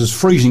time. This is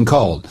freezing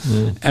cold.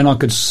 And I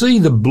could see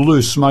the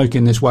blue smoke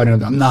in this waiting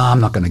room. No, I'm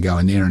not going to go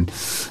in there. And,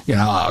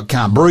 I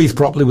can't breathe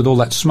properly with all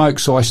that smoke.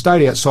 So I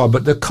stayed outside.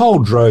 But the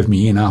cold drove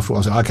me in after.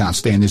 I said, I can't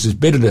stand this. It's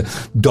better to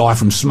die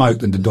from smoke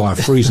than to die of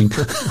freezing.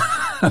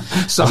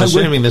 So I'm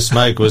assuming the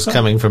smoke was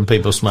coming from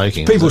people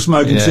smoking. People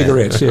smoking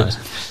cigarettes, right.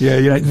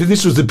 Yeah,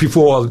 this was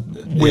before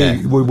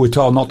we were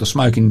told not to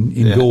smoke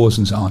indoors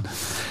and so on.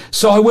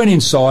 So I went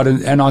inside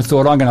and I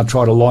thought, I'm going to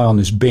try to lie on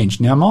this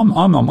bench. Now,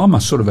 I'm a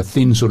sort of a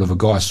thin sort of a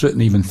guy,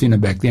 certainly even thinner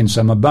back then,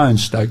 so my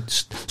bones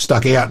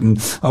stuck out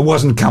and I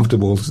wasn't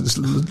comfortable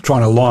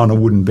trying to lie on a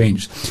wooden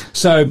bench.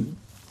 So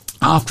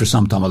after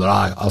some time I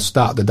thought, I'll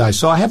start the day.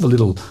 So I have a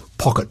little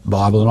pocket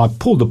Bible, and I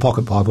pulled the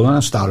pocket Bible and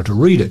I started to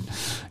read it.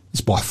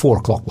 It's by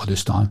 4:00 by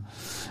this time.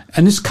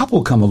 And this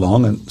couple come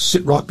along and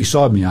sit right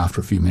beside me after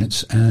a few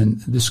minutes,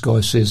 and this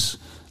guy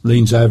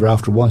leans over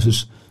after a while and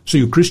says, so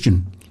you're a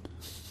Christian?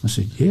 I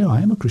said, yeah,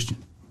 I am a Christian.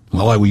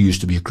 Well, I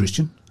used to be a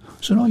Christian.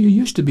 I said, oh, you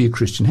used to be a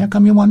Christian. How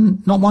come you're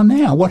not one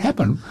now? What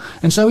happened?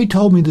 And so he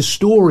told me the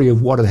story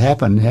of what had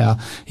happened, how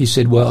he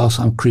said, well,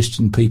 some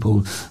Christian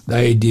people,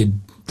 they did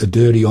the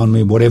dirty on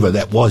me, whatever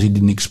that was. He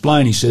didn't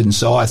explain. He said, and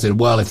so I said,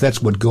 well, if that's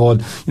what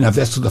God, if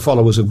that's the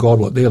followers of God,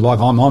 what they're like,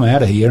 I'm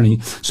out of here.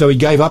 And so he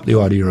gave up the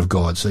idea of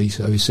God. See,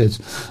 so he says,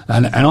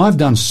 and I've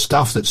done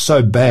stuff that's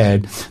so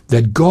bad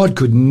that God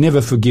could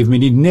never forgive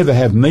me. He'd never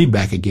have me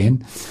back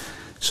again.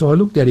 So I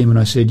looked at him and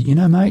I said,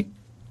 mate,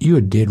 you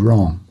are dead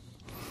wrong.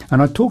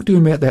 And I talked to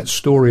him about that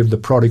story of the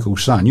prodigal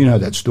son. You know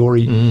that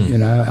story.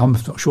 I'm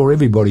sure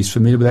everybody's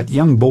familiar with that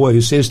young boy who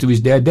says to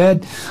his dad,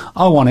 Dad,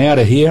 I want out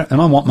of here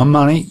and I want my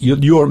money,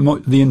 you're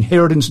the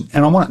inheritance,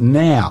 and I want it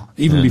now,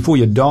 even before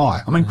you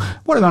die. I mean,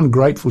 what an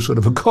ungrateful sort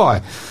of a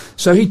guy.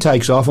 So he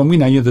takes off, and we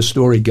know the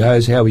story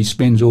goes, how he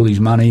spends all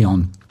his money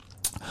on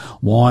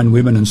wine,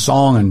 women and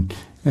song, and,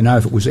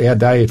 if it was our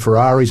day, at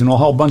Ferraris and a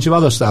whole bunch of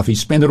other stuff, he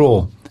spent it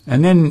all.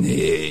 And then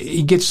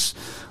he gets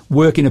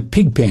work in a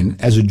pig pen.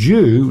 As a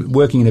Jew,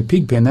 working in a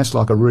pig pen, that's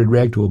like a red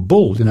rag to a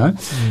bull,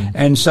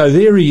 And so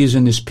there he is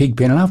in this pig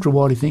pen, and after a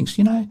while he thinks,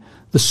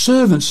 the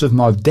servants of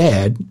my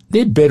dad,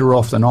 they're better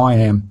off than I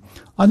am.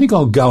 I think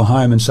I'll go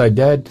home and say,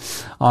 Dad,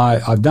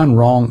 I've done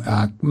wrong.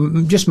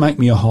 Just make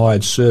me a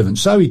hired servant.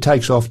 So he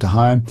takes off to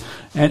home,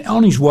 and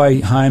on his way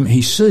home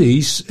he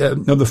sees,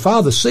 the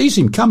father sees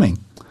him coming.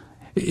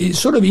 It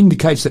sort of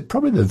indicates that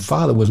probably the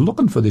father was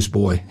looking for this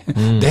boy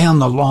down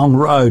the long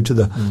road to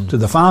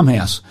the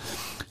farmhouse.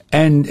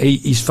 And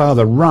his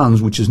father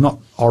runs, which is not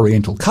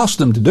Oriental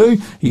custom to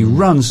do. He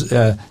runs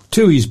to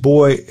his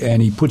boy,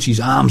 and he puts his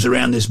arms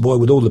around this boy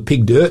with all the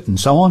pig dirt and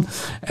so on.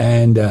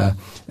 And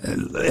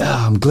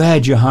I'm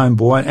glad you're home,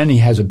 boy. And he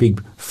has a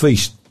big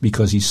feast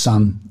because his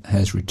son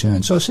has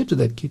returned. So I said to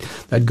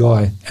that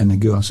guy and the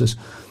girl, I says,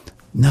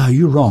 no,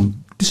 you're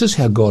wrong. This is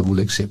how God will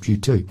accept you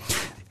too.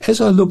 As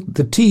I looked,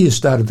 the tears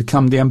started to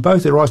come down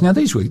both their eyes. Now,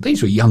 these were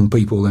young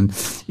people, and,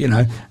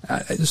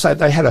 so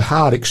they had a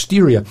hard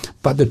exterior,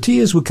 but the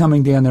tears were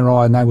coming down their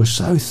eye, and they were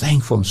so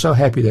thankful and so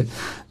happy that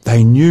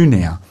they knew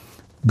now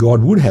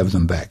God would have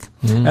them back.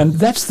 And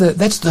that's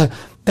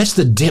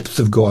the depth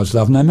of God's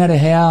love. No matter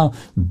how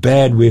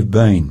bad we've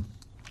been,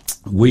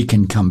 we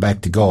can come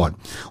back to God.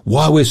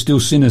 While we're still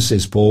sinners,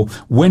 says Paul,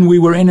 when we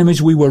were enemies,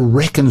 we were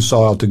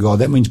reconciled to God.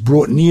 That means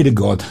brought near to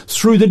God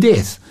through the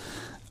death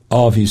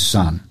of his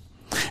Son.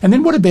 And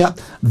then what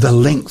about the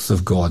length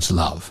of God's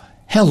love?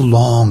 How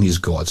long is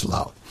God's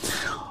love?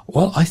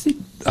 Well, I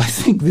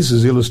think this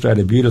is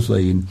illustrated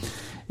beautifully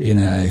in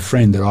a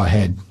friend that I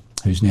had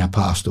who's now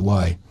passed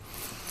away.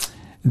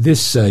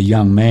 This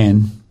young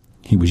man,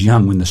 he was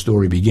young when the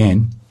story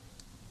began.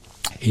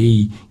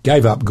 He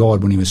gave up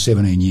God when he was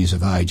 17 years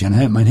of age, and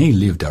I mean, he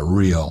lived a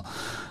real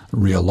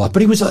life.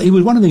 But he was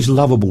one of these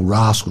lovable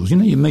rascals. You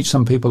know, you meet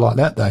some people like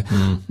that.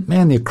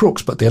 Man, they're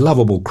crooks, but they're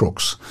lovable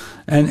crooks.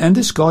 And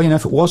this guy, you know,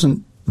 if it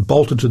wasn't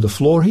bolted to the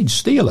floor, he'd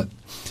steal it.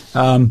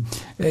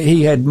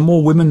 He had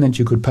more women than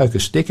you could poke a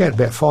stick at,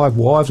 about 5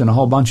 wives and a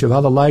whole bunch of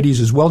other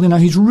ladies as well. You know,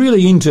 he's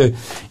really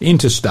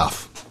into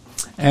stuff.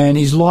 And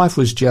his life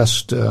was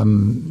just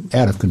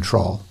out of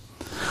control.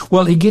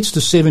 Well, he gets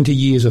to 70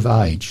 years of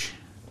age.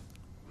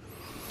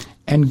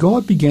 And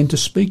God began to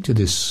speak to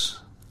this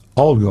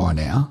old guy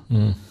now.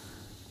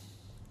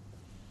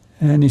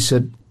 And he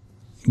said,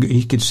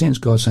 he could sense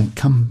God saying,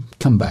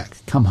 come back,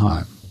 come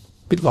home.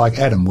 A bit like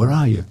Adam, where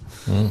are you?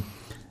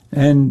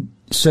 And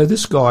so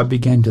this guy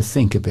began to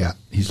think about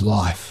his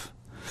life.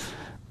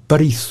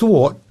 But he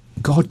thought,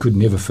 God could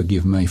never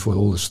forgive me for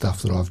all the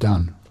stuff that I've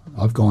done.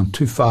 I've gone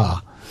too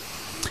far.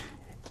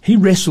 He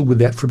wrestled with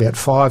that for about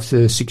 5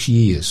 to 6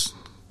 years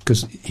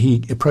because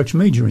he approached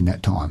me during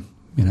that time,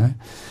 you know.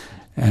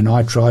 And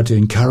I tried to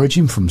encourage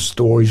him from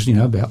stories, you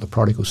know, about the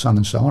prodigal son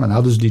and so on, and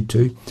others did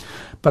too.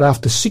 But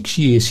after 6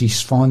 years, he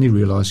finally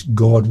realised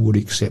God would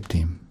accept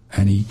him.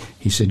 And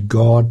he said,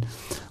 God,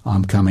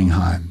 I'm coming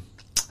home.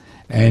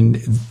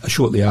 And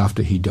shortly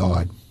after, he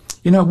died.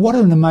 You know, what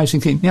an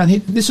amazing thing. Now,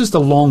 this is the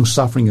long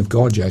suffering of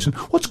God, Jason.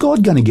 What's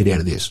God going to get out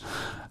of this?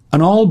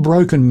 An old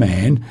broken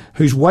man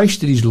who's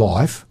wasted his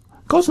life.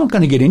 God's not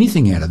going to get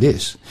anything out of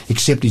this,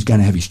 except he's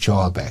going to have his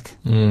child back.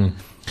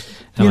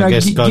 And I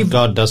guess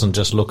God doesn't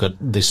just look at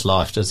this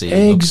life, does he?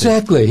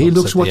 Exactly. He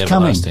looks what's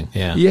coming.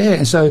 Yeah.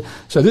 And so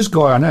this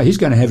guy, I know, he's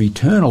going to have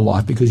eternal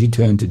life because he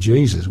turned to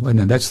Jesus. Well,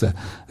 no, that's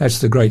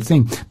the great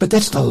thing. But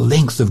that's the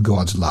length of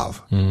God's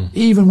love.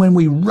 Even when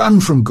we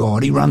run from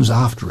God, he runs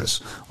after us.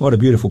 What a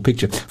beautiful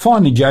picture.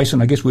 Finally,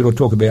 Jason, I guess we ought to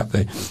talk about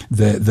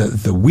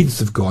the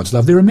width of God's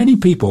love. There are many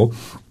people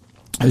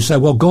who say,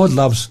 well, God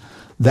loves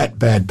that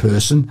bad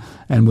person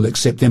and will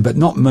accept them, but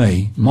not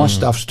me. My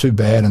stuff's too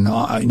bad, and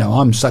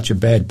I'm such a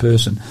bad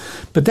person.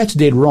 But that's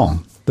dead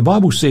wrong. The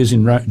Bible says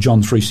in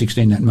John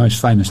 3:16, that most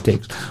famous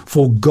text,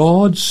 "For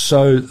God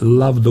so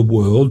loved the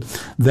world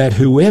that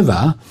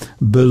whoever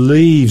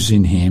believes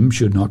in him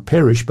should not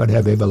perish but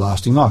have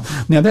everlasting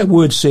life." Now that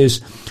word says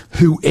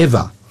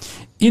whoever.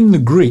 In the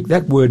Greek,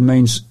 that word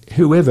means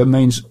whoever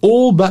means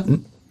all but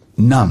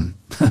none.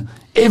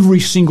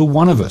 Every single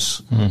one of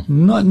us,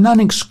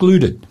 none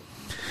excluded.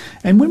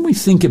 And when we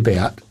think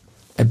about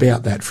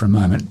that for a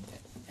moment,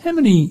 how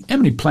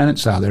many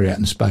planets are there out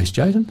in space,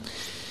 Jason?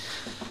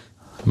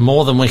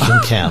 More than we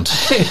can count.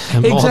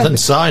 More than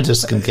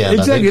scientists can count.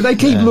 Exactly. They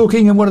keep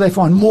looking, and what do they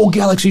find? More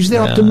galaxies.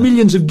 They're up to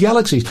millions of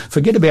galaxies.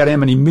 Forget about how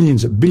many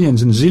millions of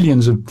billions and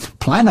zillions of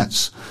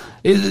planets.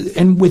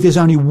 And there's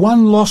only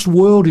one lost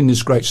world in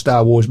this great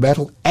Star Wars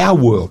battle, our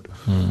world,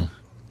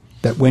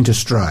 that went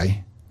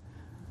astray.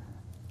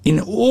 In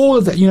all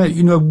of that,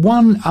 you know,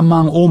 one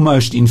among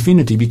almost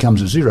infinity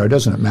becomes a zero,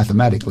 doesn't it,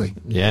 mathematically?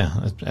 Yeah,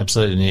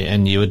 absolutely.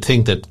 And you would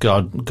think that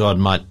God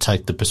might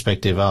take the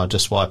perspective,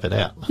 just wipe it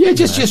out. Yeah,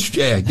 just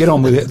get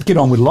on with it, get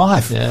on with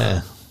life.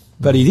 Yeah.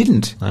 But he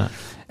didn't. No.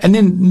 And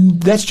then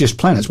that's just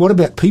planets. What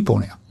about people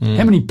now?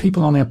 How many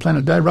people on our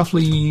planet today?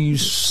 Roughly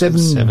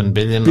 7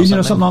 billion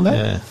or something like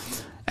that? Yeah.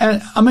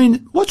 And, I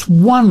mean, what's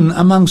 1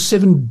 among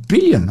 7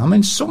 billion? I mean,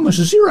 it's almost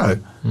a zero.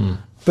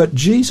 But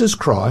Jesus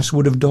Christ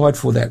would have died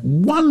for that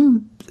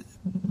one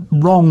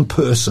wrong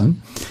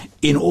person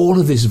in all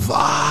of this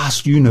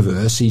vast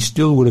universe. He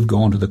still would have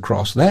gone to the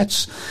cross.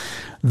 That's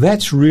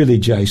really,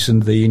 Jason,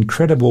 the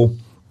incredible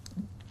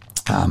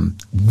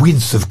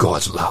width of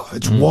God's love.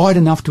 It's wide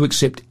enough to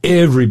accept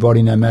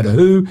everybody, no matter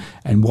who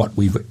and what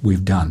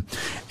we've done.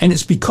 And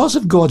it's because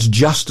of God's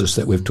justice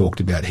that we've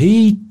talked about.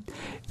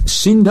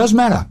 Sin does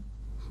matter.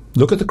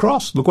 Look at the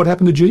cross. Look what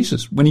happened to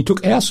Jesus when he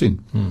took our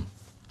sin.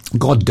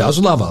 God does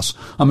love us.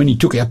 I mean, he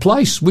took our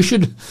place.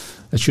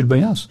 That should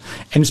be us.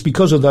 And it's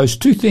because of those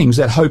two things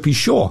that hope is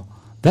sure.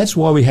 That's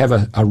why we have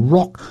a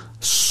rock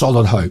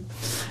solid hope.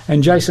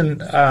 And Jason,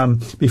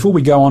 before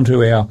we go on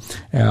to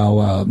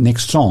our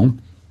next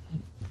song,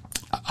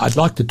 I'd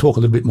like to talk a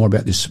little bit more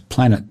about this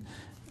Planet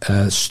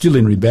Still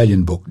in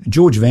Rebellion book.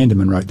 George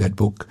Vanderman wrote that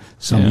book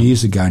some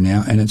years ago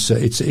now, and it's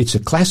a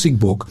classic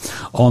book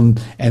on,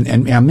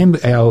 and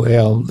our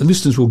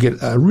listeners will get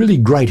a really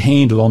great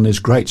handle on this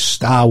great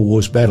Star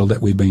Wars battle that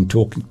we've been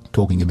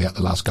talking about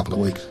the last couple of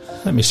weeks.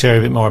 Let me share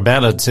a bit more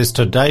about it. It says,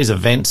 today's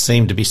events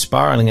seem to be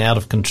spiralling out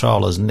of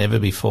control as never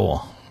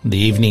before. The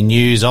evening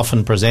news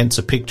often presents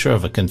a picture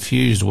of a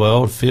confused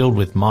world filled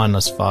with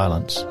mindless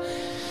violence.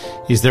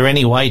 Is there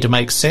any way to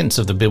make sense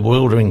of the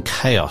bewildering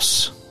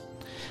chaos?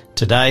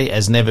 Today,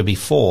 as never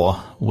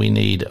before, we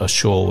need a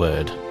sure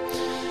word.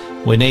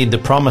 We need the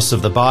promise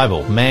of the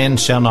Bible. Man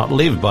shall not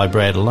live by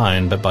bread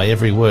alone, but by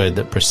every word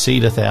that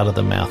proceedeth out of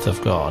the mouth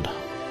of God.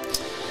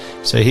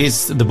 So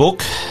here's the book,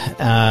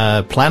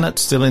 Planet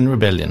Still in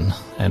Rebellion,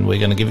 and we're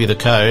going to give you the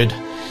code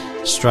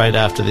straight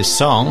after this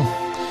song.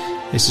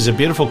 This is a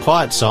beautiful,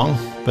 quiet song,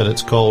 but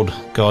it's called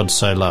God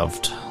So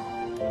Loved.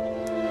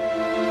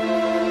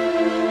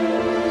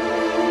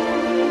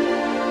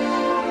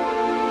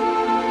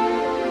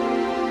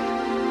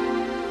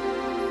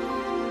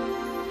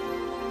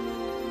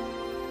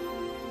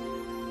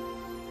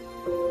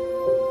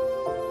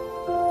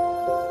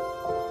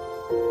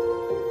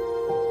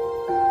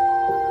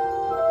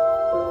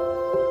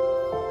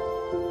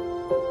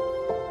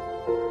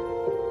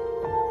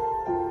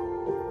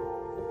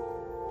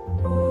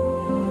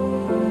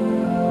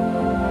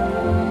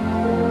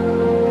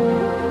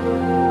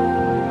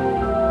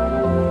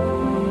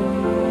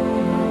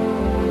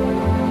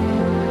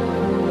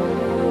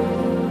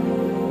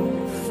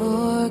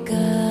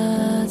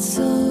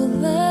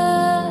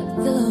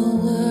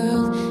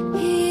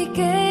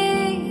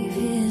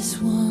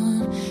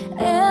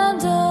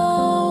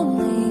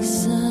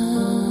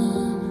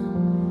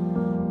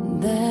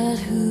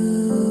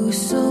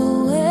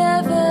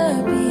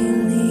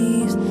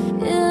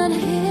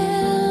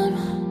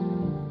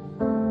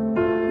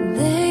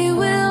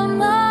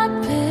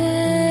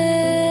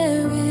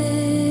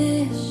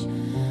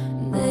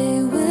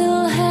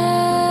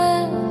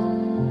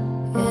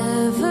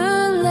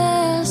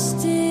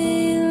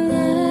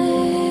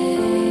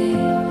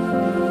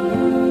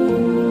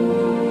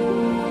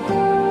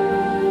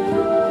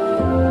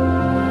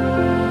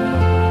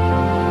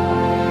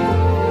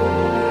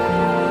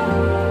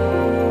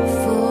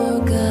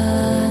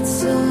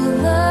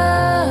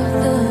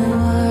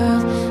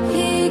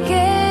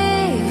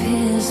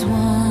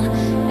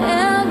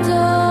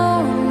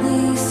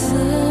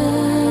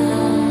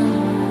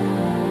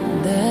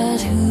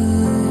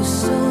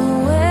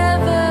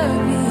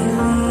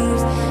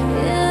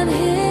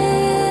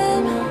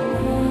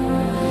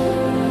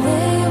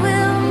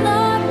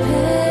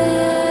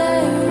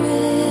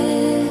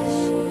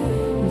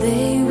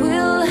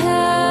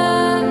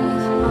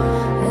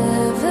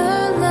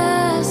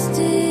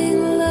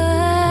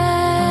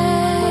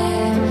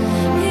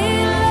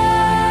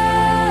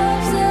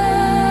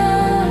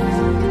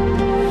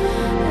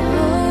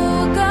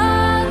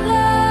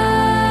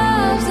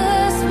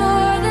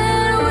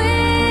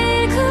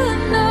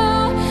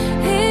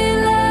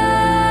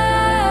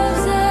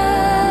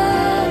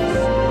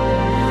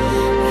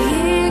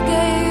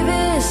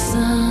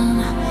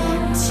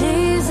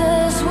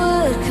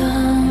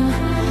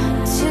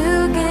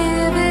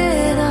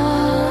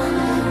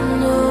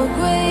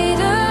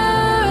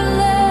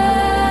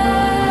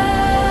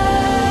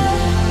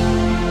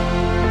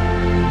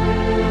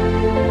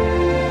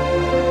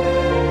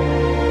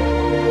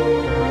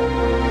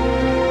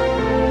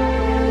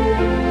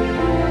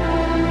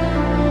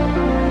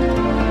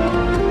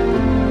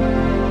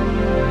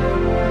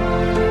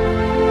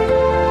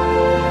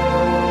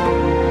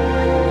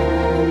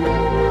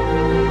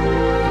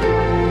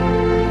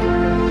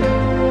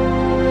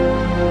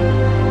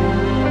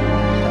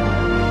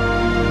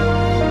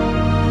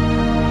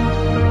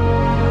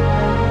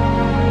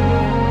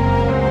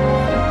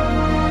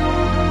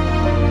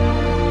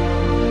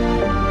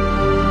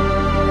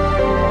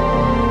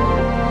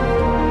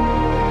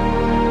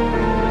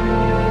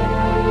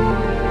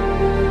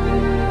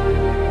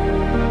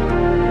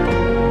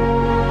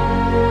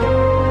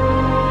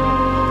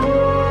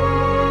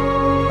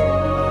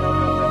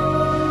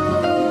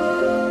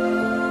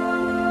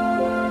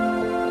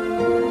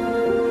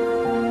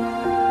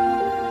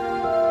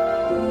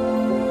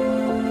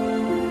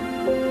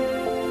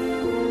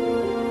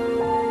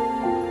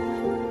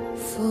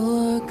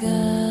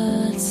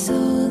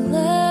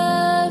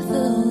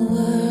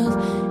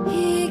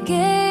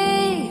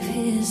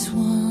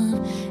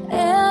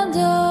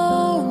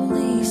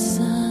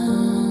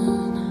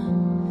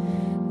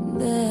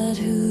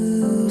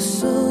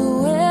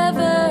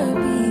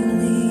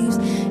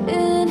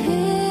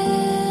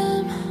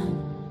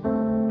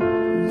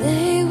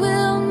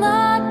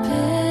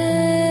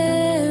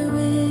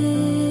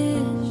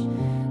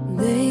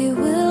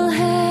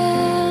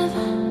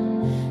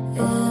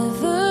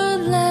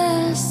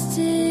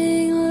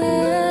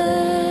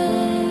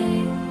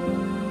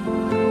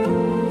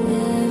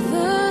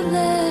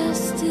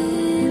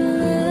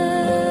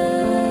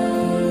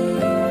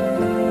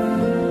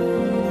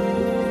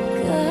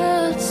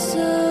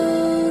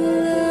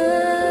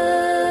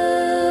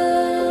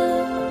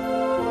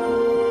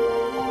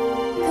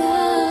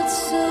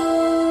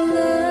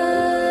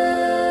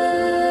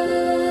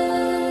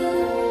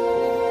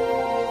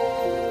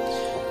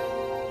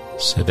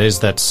 So there's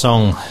that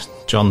song,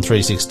 John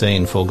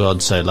 3:16, for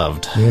God so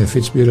loved. Yeah,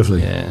 fits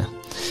beautifully. Yeah.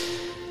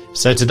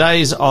 So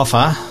today's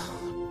offer,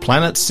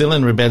 Planet Still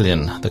in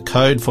Rebellion. The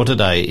code for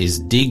today is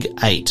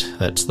DIG8.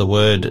 That's the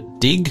word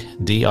DIG,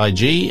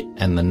 D-I-G,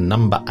 and the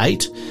number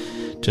 8.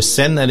 Just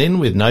send that in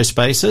with no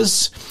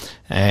spaces,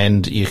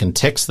 and you can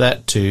text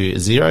that to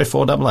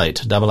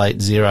 0488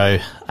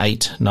 880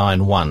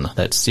 891.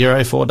 That's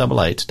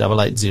 0488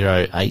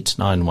 880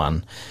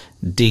 891.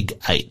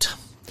 DIG8.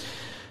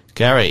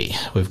 Gary,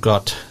 we've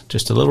got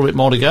just a little bit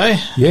more to go.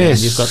 Yes. And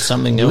you've got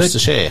something else to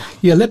share.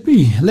 Yeah, let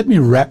me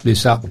wrap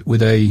this up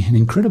with an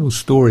incredible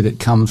story that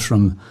comes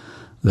from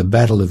the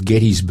Battle of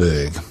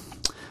Gettysburg.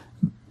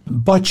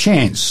 By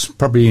chance,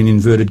 probably in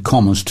inverted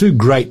commas, two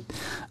great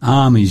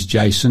armies,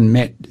 Jason,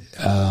 met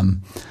at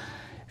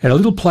a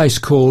little place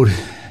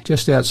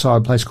just outside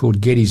a place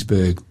called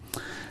Gettysburg.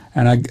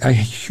 And a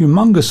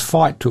humongous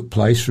fight took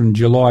place from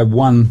July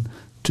 1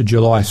 to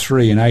July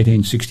 3 in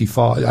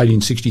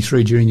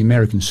 1863 during the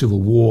American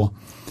Civil War.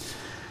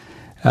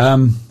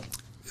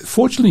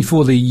 Fortunately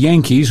for the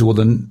Yankees, or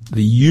the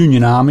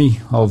Union Army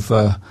of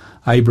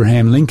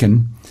Abraham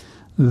Lincoln,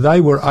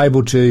 they were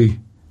able to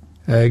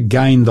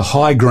gain the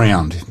high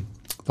ground.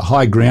 The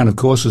high ground, of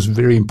course, is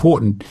very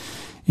important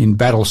in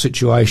battle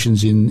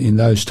situations in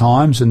those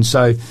times, and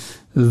so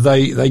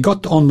they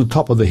got on the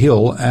top of the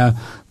hill.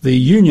 The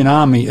Union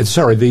Army, they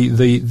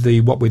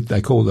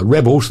call the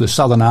rebels, the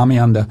Southern Army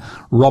under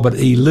Robert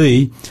E.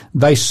 Lee,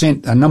 they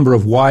sent a number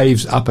of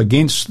waves up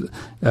against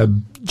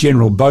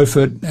General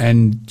Beaufort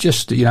and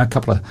just, a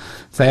couple of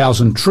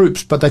thousand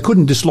troops, but they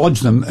couldn't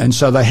dislodge them, and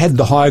so they had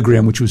the high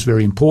ground, which was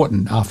very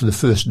important after the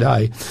first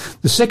day.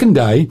 The second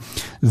day,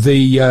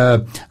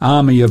 the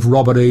army of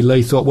Robert E.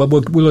 Lee thought, well,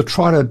 we'll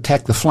try to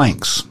attack the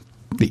flanks,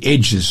 the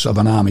edges of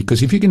an army,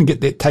 because if you can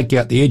take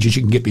out the edges,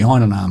 you can get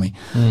behind an army.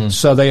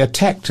 So they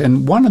attacked,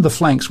 and one of the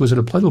flanks was at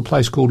a little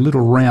place called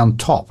Little Round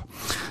Top,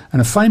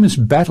 and a famous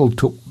battle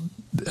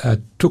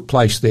took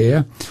place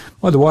there.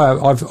 By the way,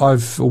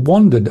 I've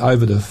wandered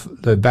over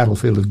the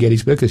battlefield of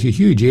Gettysburg. It's a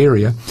huge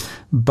area,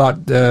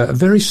 but a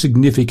very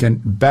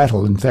significant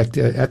battle. In fact,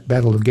 at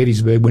Battle of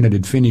Gettysburg, when it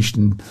had finished,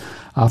 and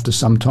after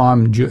some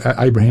time,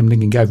 Abraham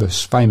Lincoln gave a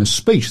famous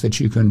speech that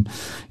you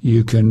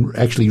can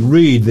actually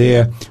read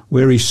there,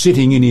 where he's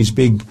sitting in his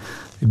big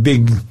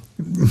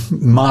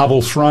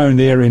marble throne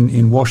there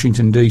in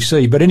Washington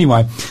D.C. But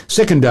anyway,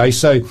 second day,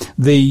 so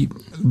the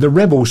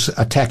rebels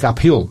attack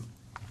uphill,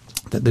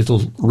 that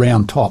little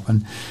round top,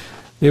 and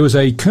there was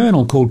a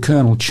colonel called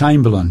Colonel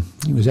Chamberlain.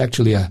 He was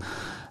actually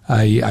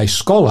a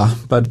scholar,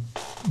 but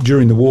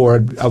during the war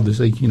had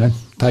obviously,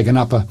 taken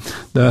up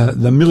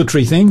the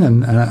military thing,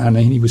 and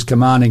he was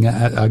commanding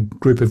a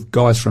group of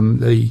guys from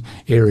the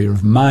area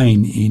of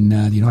Maine in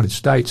the United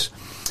States.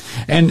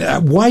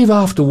 And wave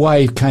after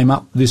wave came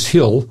up this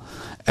hill,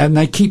 and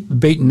they keep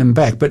beating them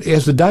back. But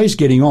as the day's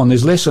getting on,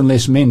 there's less and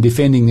less men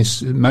defending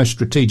this most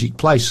strategic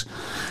place,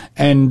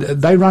 and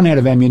they run out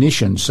of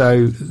ammunition.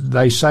 So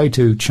they say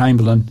to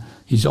Chamberlain,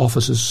 his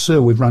officers,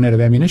 "Sir, we've run out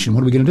of ammunition.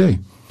 What are we going to do?"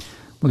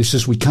 Well, he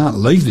says, "We can't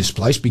leave this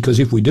place, because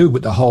if we do,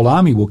 the whole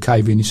army will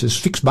cave in." He says,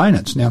 "Fix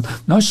bayonets." Now,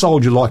 no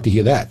soldier liked to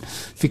hear that.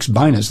 Fix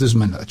bayonets. This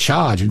is a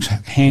charge. It's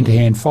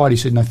hand-to-hand fight. He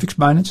said, "No, fix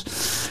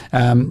bayonets.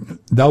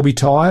 They'll be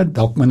tired.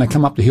 When they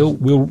come up the hill,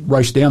 we'll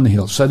race down the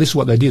hill." So this is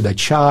what they did. They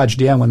charged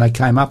down when they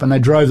came up, and they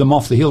drove them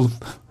off the hill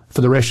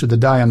for the rest of the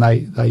day, and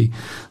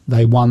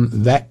they won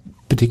that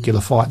particular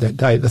fight that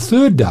day. The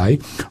third day,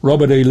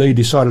 Robert E. Lee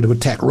decided to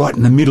attack right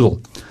in the middle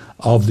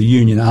of the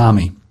Union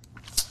Army.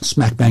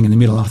 Smack bang in the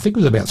middle. I think it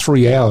was about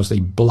 3 hours. They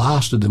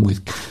blasted them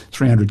with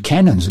 300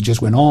 cannons. It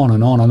just went on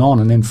and on and on.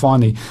 And then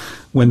finally,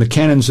 when the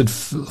cannons had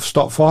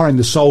stopped firing,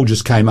 the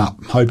soldiers came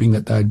up, hoping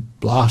that they'd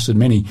blasted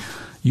many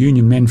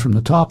Union men from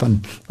the top,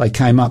 and they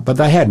came up, but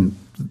they hadn't.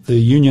 The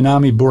Union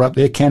Army bore up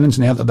their cannons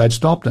now that they'd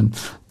stopped, and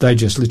they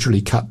just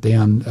literally cut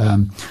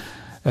down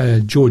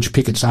George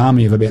Pickett's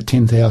army of about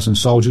 10,000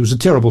 soldiers. It was a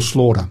terrible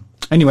slaughter.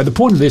 Anyway, the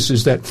point of this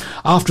is that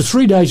after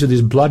 3 days of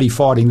this bloody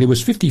fighting, there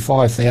was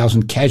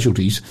 55,000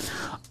 casualties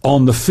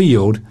on the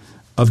field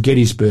of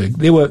Gettysburg.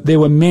 There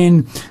were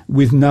men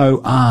with no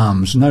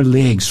arms, no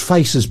legs,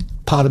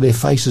 part of their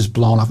faces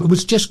blown off. It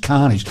was just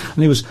carnage.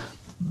 And there was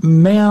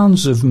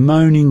mounds of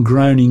moaning,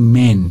 groaning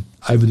men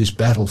over this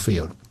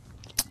battlefield.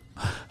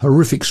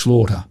 Horrific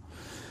slaughter.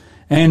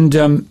 And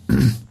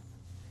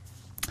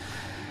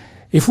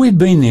if we'd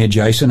been there,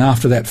 Jason,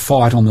 after that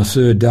fight on the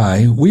third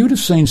day, we would have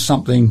seen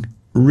something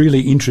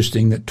really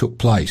interesting that took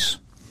place.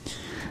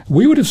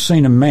 We would have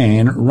seen a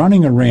man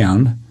running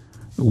around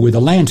with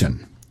a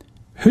lantern.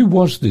 Who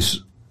was this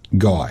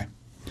guy?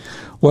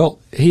 Well,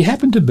 he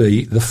happened to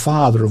be the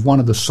father of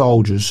one of the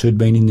soldiers who'd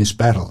been in this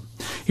battle.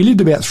 He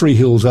lived about 3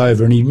 hills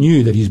over, and he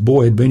knew that his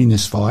boy had been in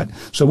this fight.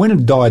 So when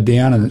it died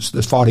down and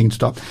the fighting had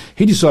stopped,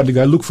 he decided to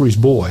go look for his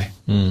boy.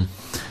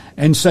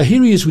 And so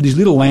here he is with his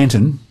little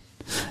lantern,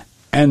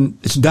 and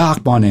it's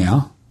dark by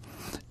now,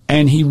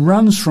 and he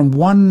runs from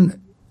one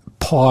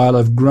pile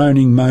of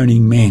groaning,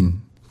 moaning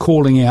men,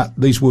 calling out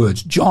these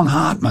words, "John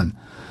Hartman,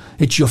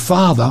 it's your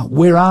father,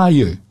 where are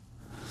you?"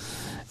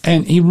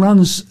 And he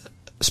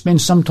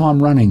spends some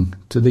time running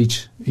to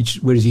each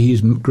where he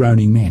hears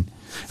groaning men.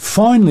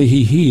 Finally,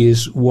 he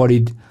hears what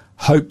he'd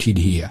hoped he'd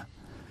hear.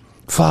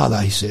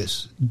 "Father," he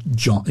says,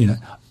 "John,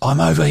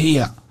 I'm over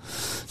here."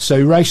 So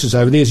he races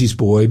over. There's his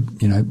boy,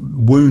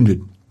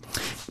 wounded.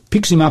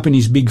 Picks him up in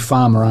his big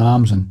farmer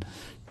arms and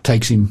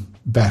takes him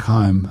back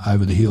home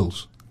over the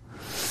hills.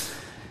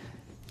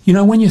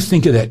 When you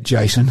think of that,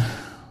 Jason,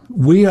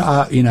 we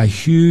are in a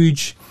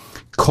huge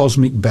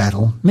cosmic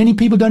battle. Many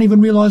people don't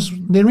even realise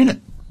they're in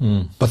it.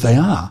 but they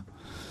are.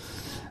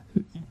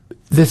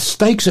 The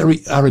stakes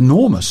are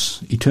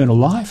enormous. Eternal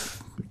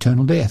life,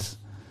 eternal death.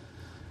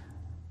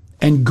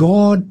 And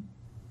God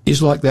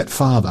is like that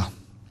Father.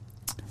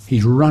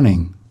 He's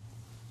running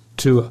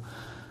to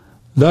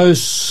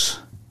those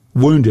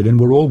wounded, and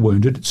we're all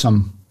wounded at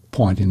some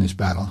point in this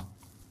battle.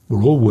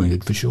 We're all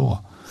wounded for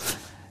sure.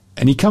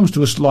 And he comes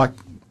to us like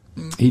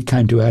he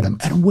came to Adam.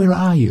 Adam, where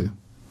are you?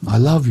 I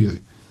love you.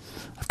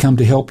 I've come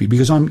to help you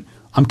because I'm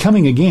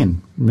coming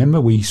again.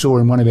 Remember, we saw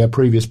in one of our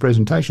previous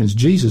presentations,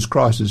 Jesus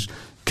Christ is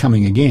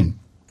coming again.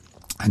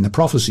 And the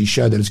prophecies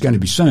show that it's going to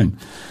be soon.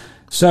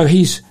 So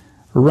he's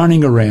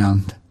running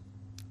around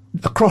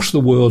across the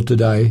world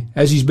today,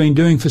 as he's been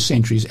doing for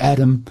centuries.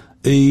 Adam,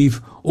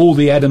 Eve, all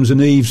the Adams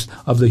and Eves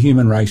of the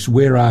human race,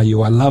 where are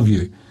you? I love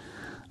you.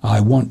 I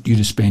want you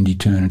to spend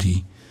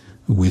eternity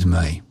with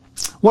me.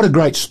 What a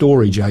great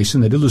story,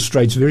 Jason, that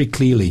illustrates very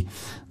clearly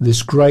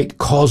this great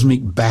cosmic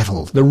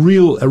battle, the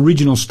real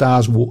original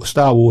Star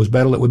Wars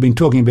battle that we've been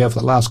talking about for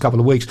the last couple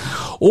of weeks.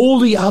 All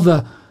the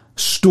other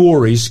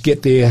stories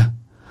get their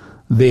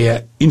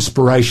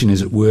inspiration,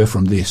 as it were,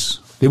 from this.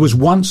 There was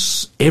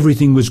once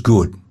everything was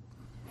good.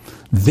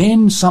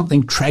 Then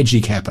something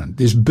tragic happened.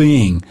 This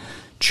being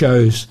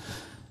chose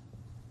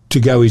to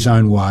go his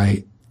own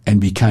way and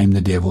became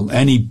the devil,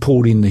 and he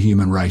pulled in the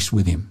human race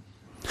with him.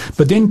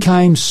 But then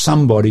came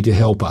somebody to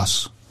help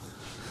us. In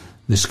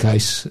this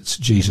case, it's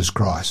Jesus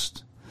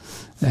Christ.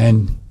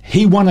 And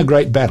he won a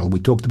great battle. We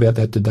talked about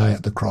that today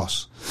at the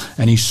cross.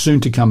 And he's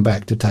soon to come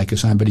back to take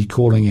us home, but he's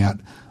calling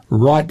out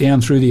right down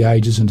through the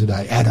ages and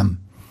today,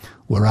 Adam,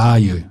 where are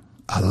you?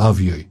 I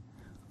love you.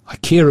 I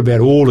care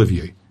about all of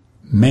you.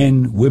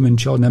 Men, women,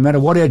 child, no matter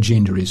what our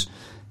gender is,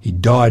 he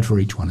died for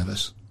each one of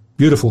us.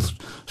 Beautiful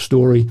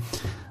story.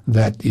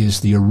 That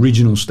is the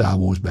original Star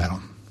Wars battle.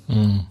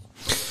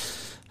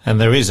 And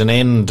there is an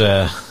end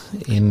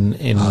in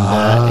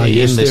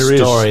this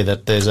story,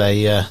 that there's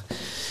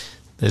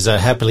a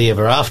happily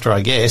ever after,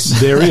 I guess.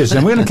 There is,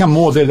 and we're going to come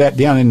more to that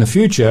down in the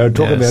future.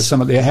 Talk about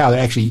some of how it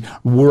actually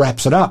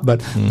wraps it up.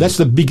 But that's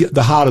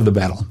the heart of the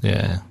battle.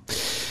 Yeah.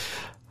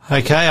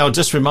 Okay, I'll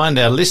just remind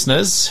our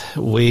listeners,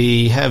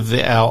 we have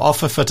our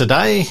offer for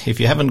today. If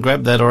you haven't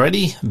grabbed that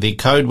already, the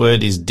code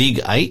word is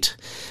DIG8,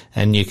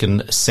 and you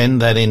can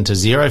send that into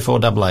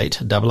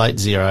 0488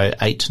 880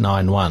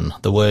 891.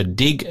 The word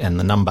DIG and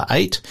the number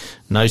 8,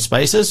 no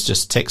spaces,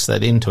 just text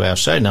that into our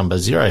show number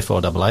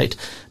 0488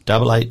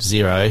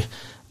 880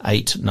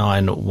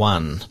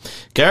 891.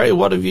 Gary,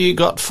 what have you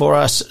got for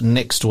us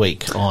next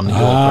week on your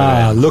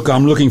program? Look,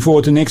 I'm looking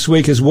forward to next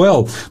week as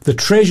well. The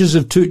Treasures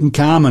of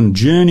Tutankhamun,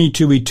 Journey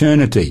to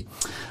Eternity.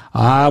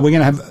 We're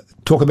going to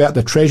talk about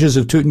the treasures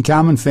of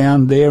Tutankhamun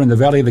found there in the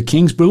Valley of the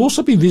Kings. But we'll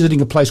also be visiting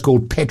a place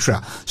called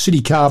Petra, city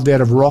carved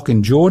out of rock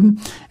in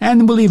Jordan.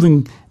 And we'll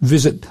even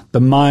visit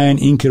the Mayan,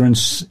 Inca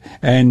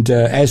and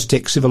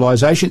Aztec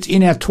civilizations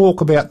in our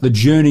talk about the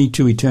journey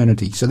to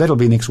eternity. So that'll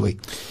be next week.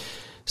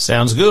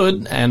 Sounds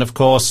good. And of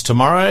course,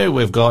 tomorrow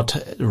we've got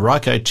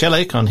Rajko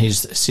Celik on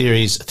his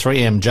series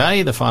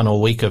 3MJ, the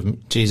final week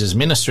of Jesus'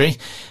 ministry.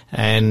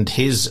 And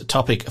his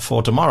topic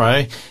for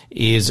tomorrow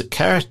is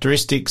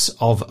characteristics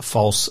of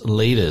false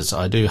leaders.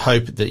 I do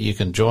hope that you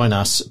can join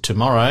us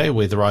tomorrow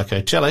with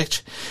Rajko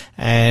Celik.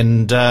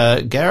 And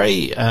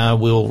Gary,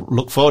 we'll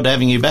look forward to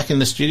having you back in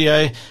the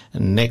studio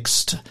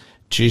next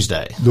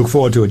Tuesday. Look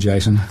forward to it,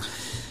 Jason.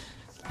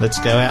 Let's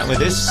go out with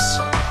this.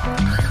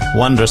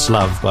 Wondrous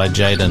Love by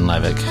Jaden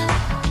Levick.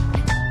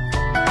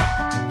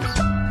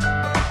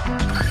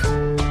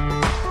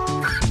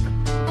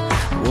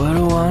 What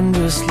a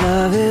wondrous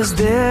love is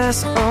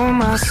this, oh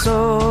my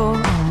soul,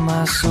 oh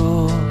my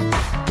soul.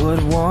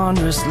 What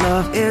wondrous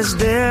love is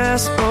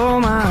this, oh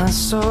my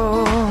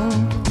soul.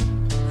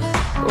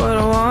 What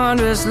a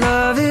wondrous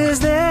love is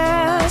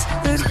this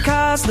that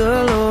caused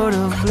the Lord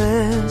of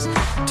bliss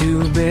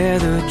to bear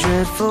the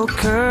dreadful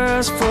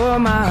curse for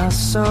my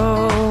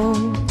soul.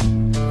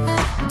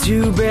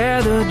 To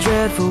bear the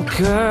dreadful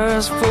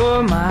curse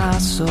for my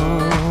soul.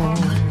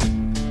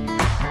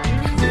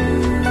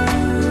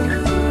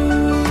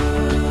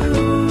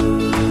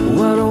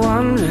 What a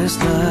wondrous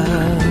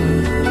love.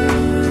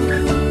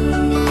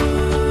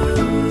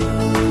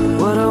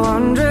 What a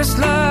wondrous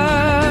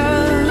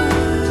love.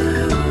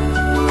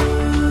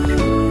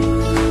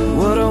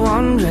 What a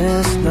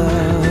wondrous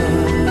love.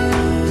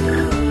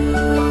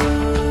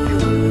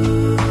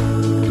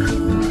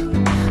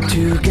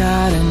 To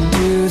God and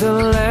to the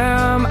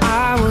Lamb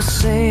I will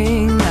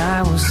sing,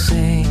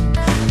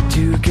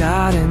 to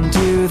God and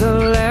to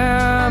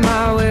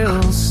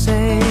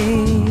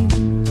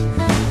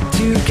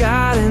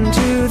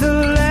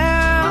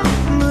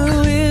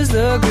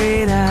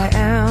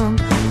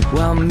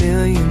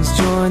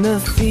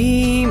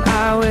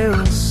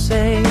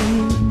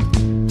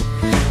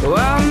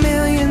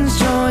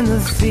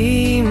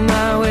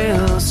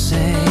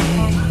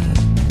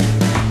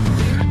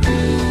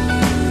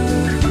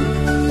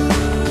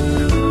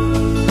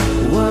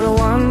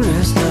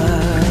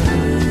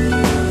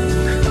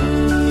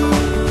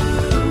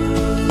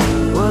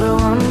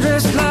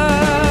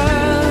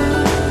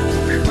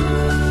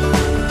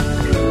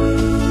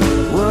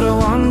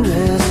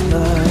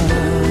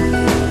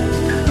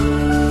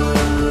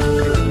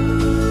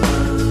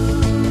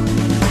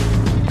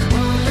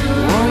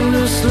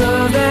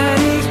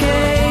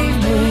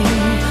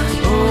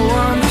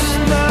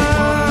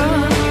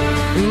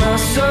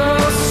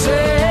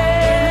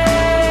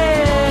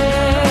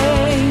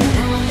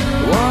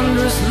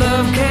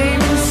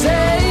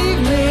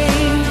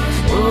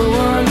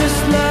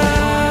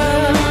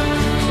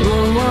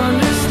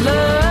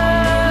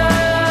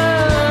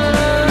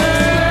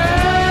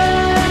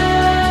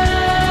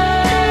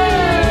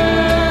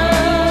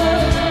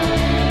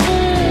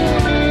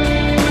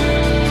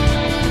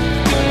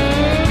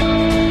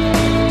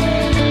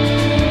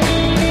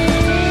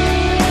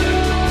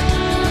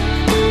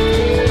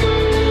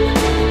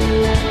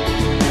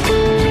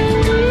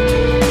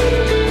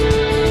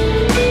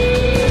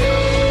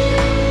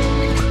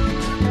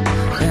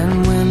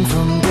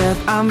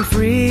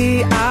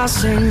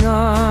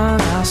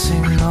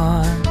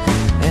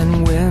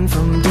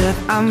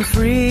I'm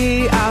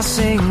free, I'll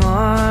sing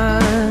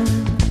on.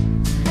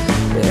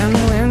 And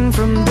when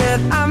from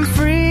death I'm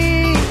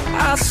free,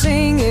 I'll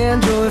sing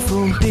in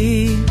joyful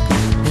beat.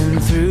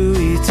 And through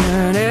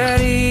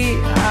eternity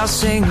I'll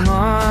sing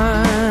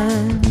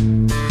on.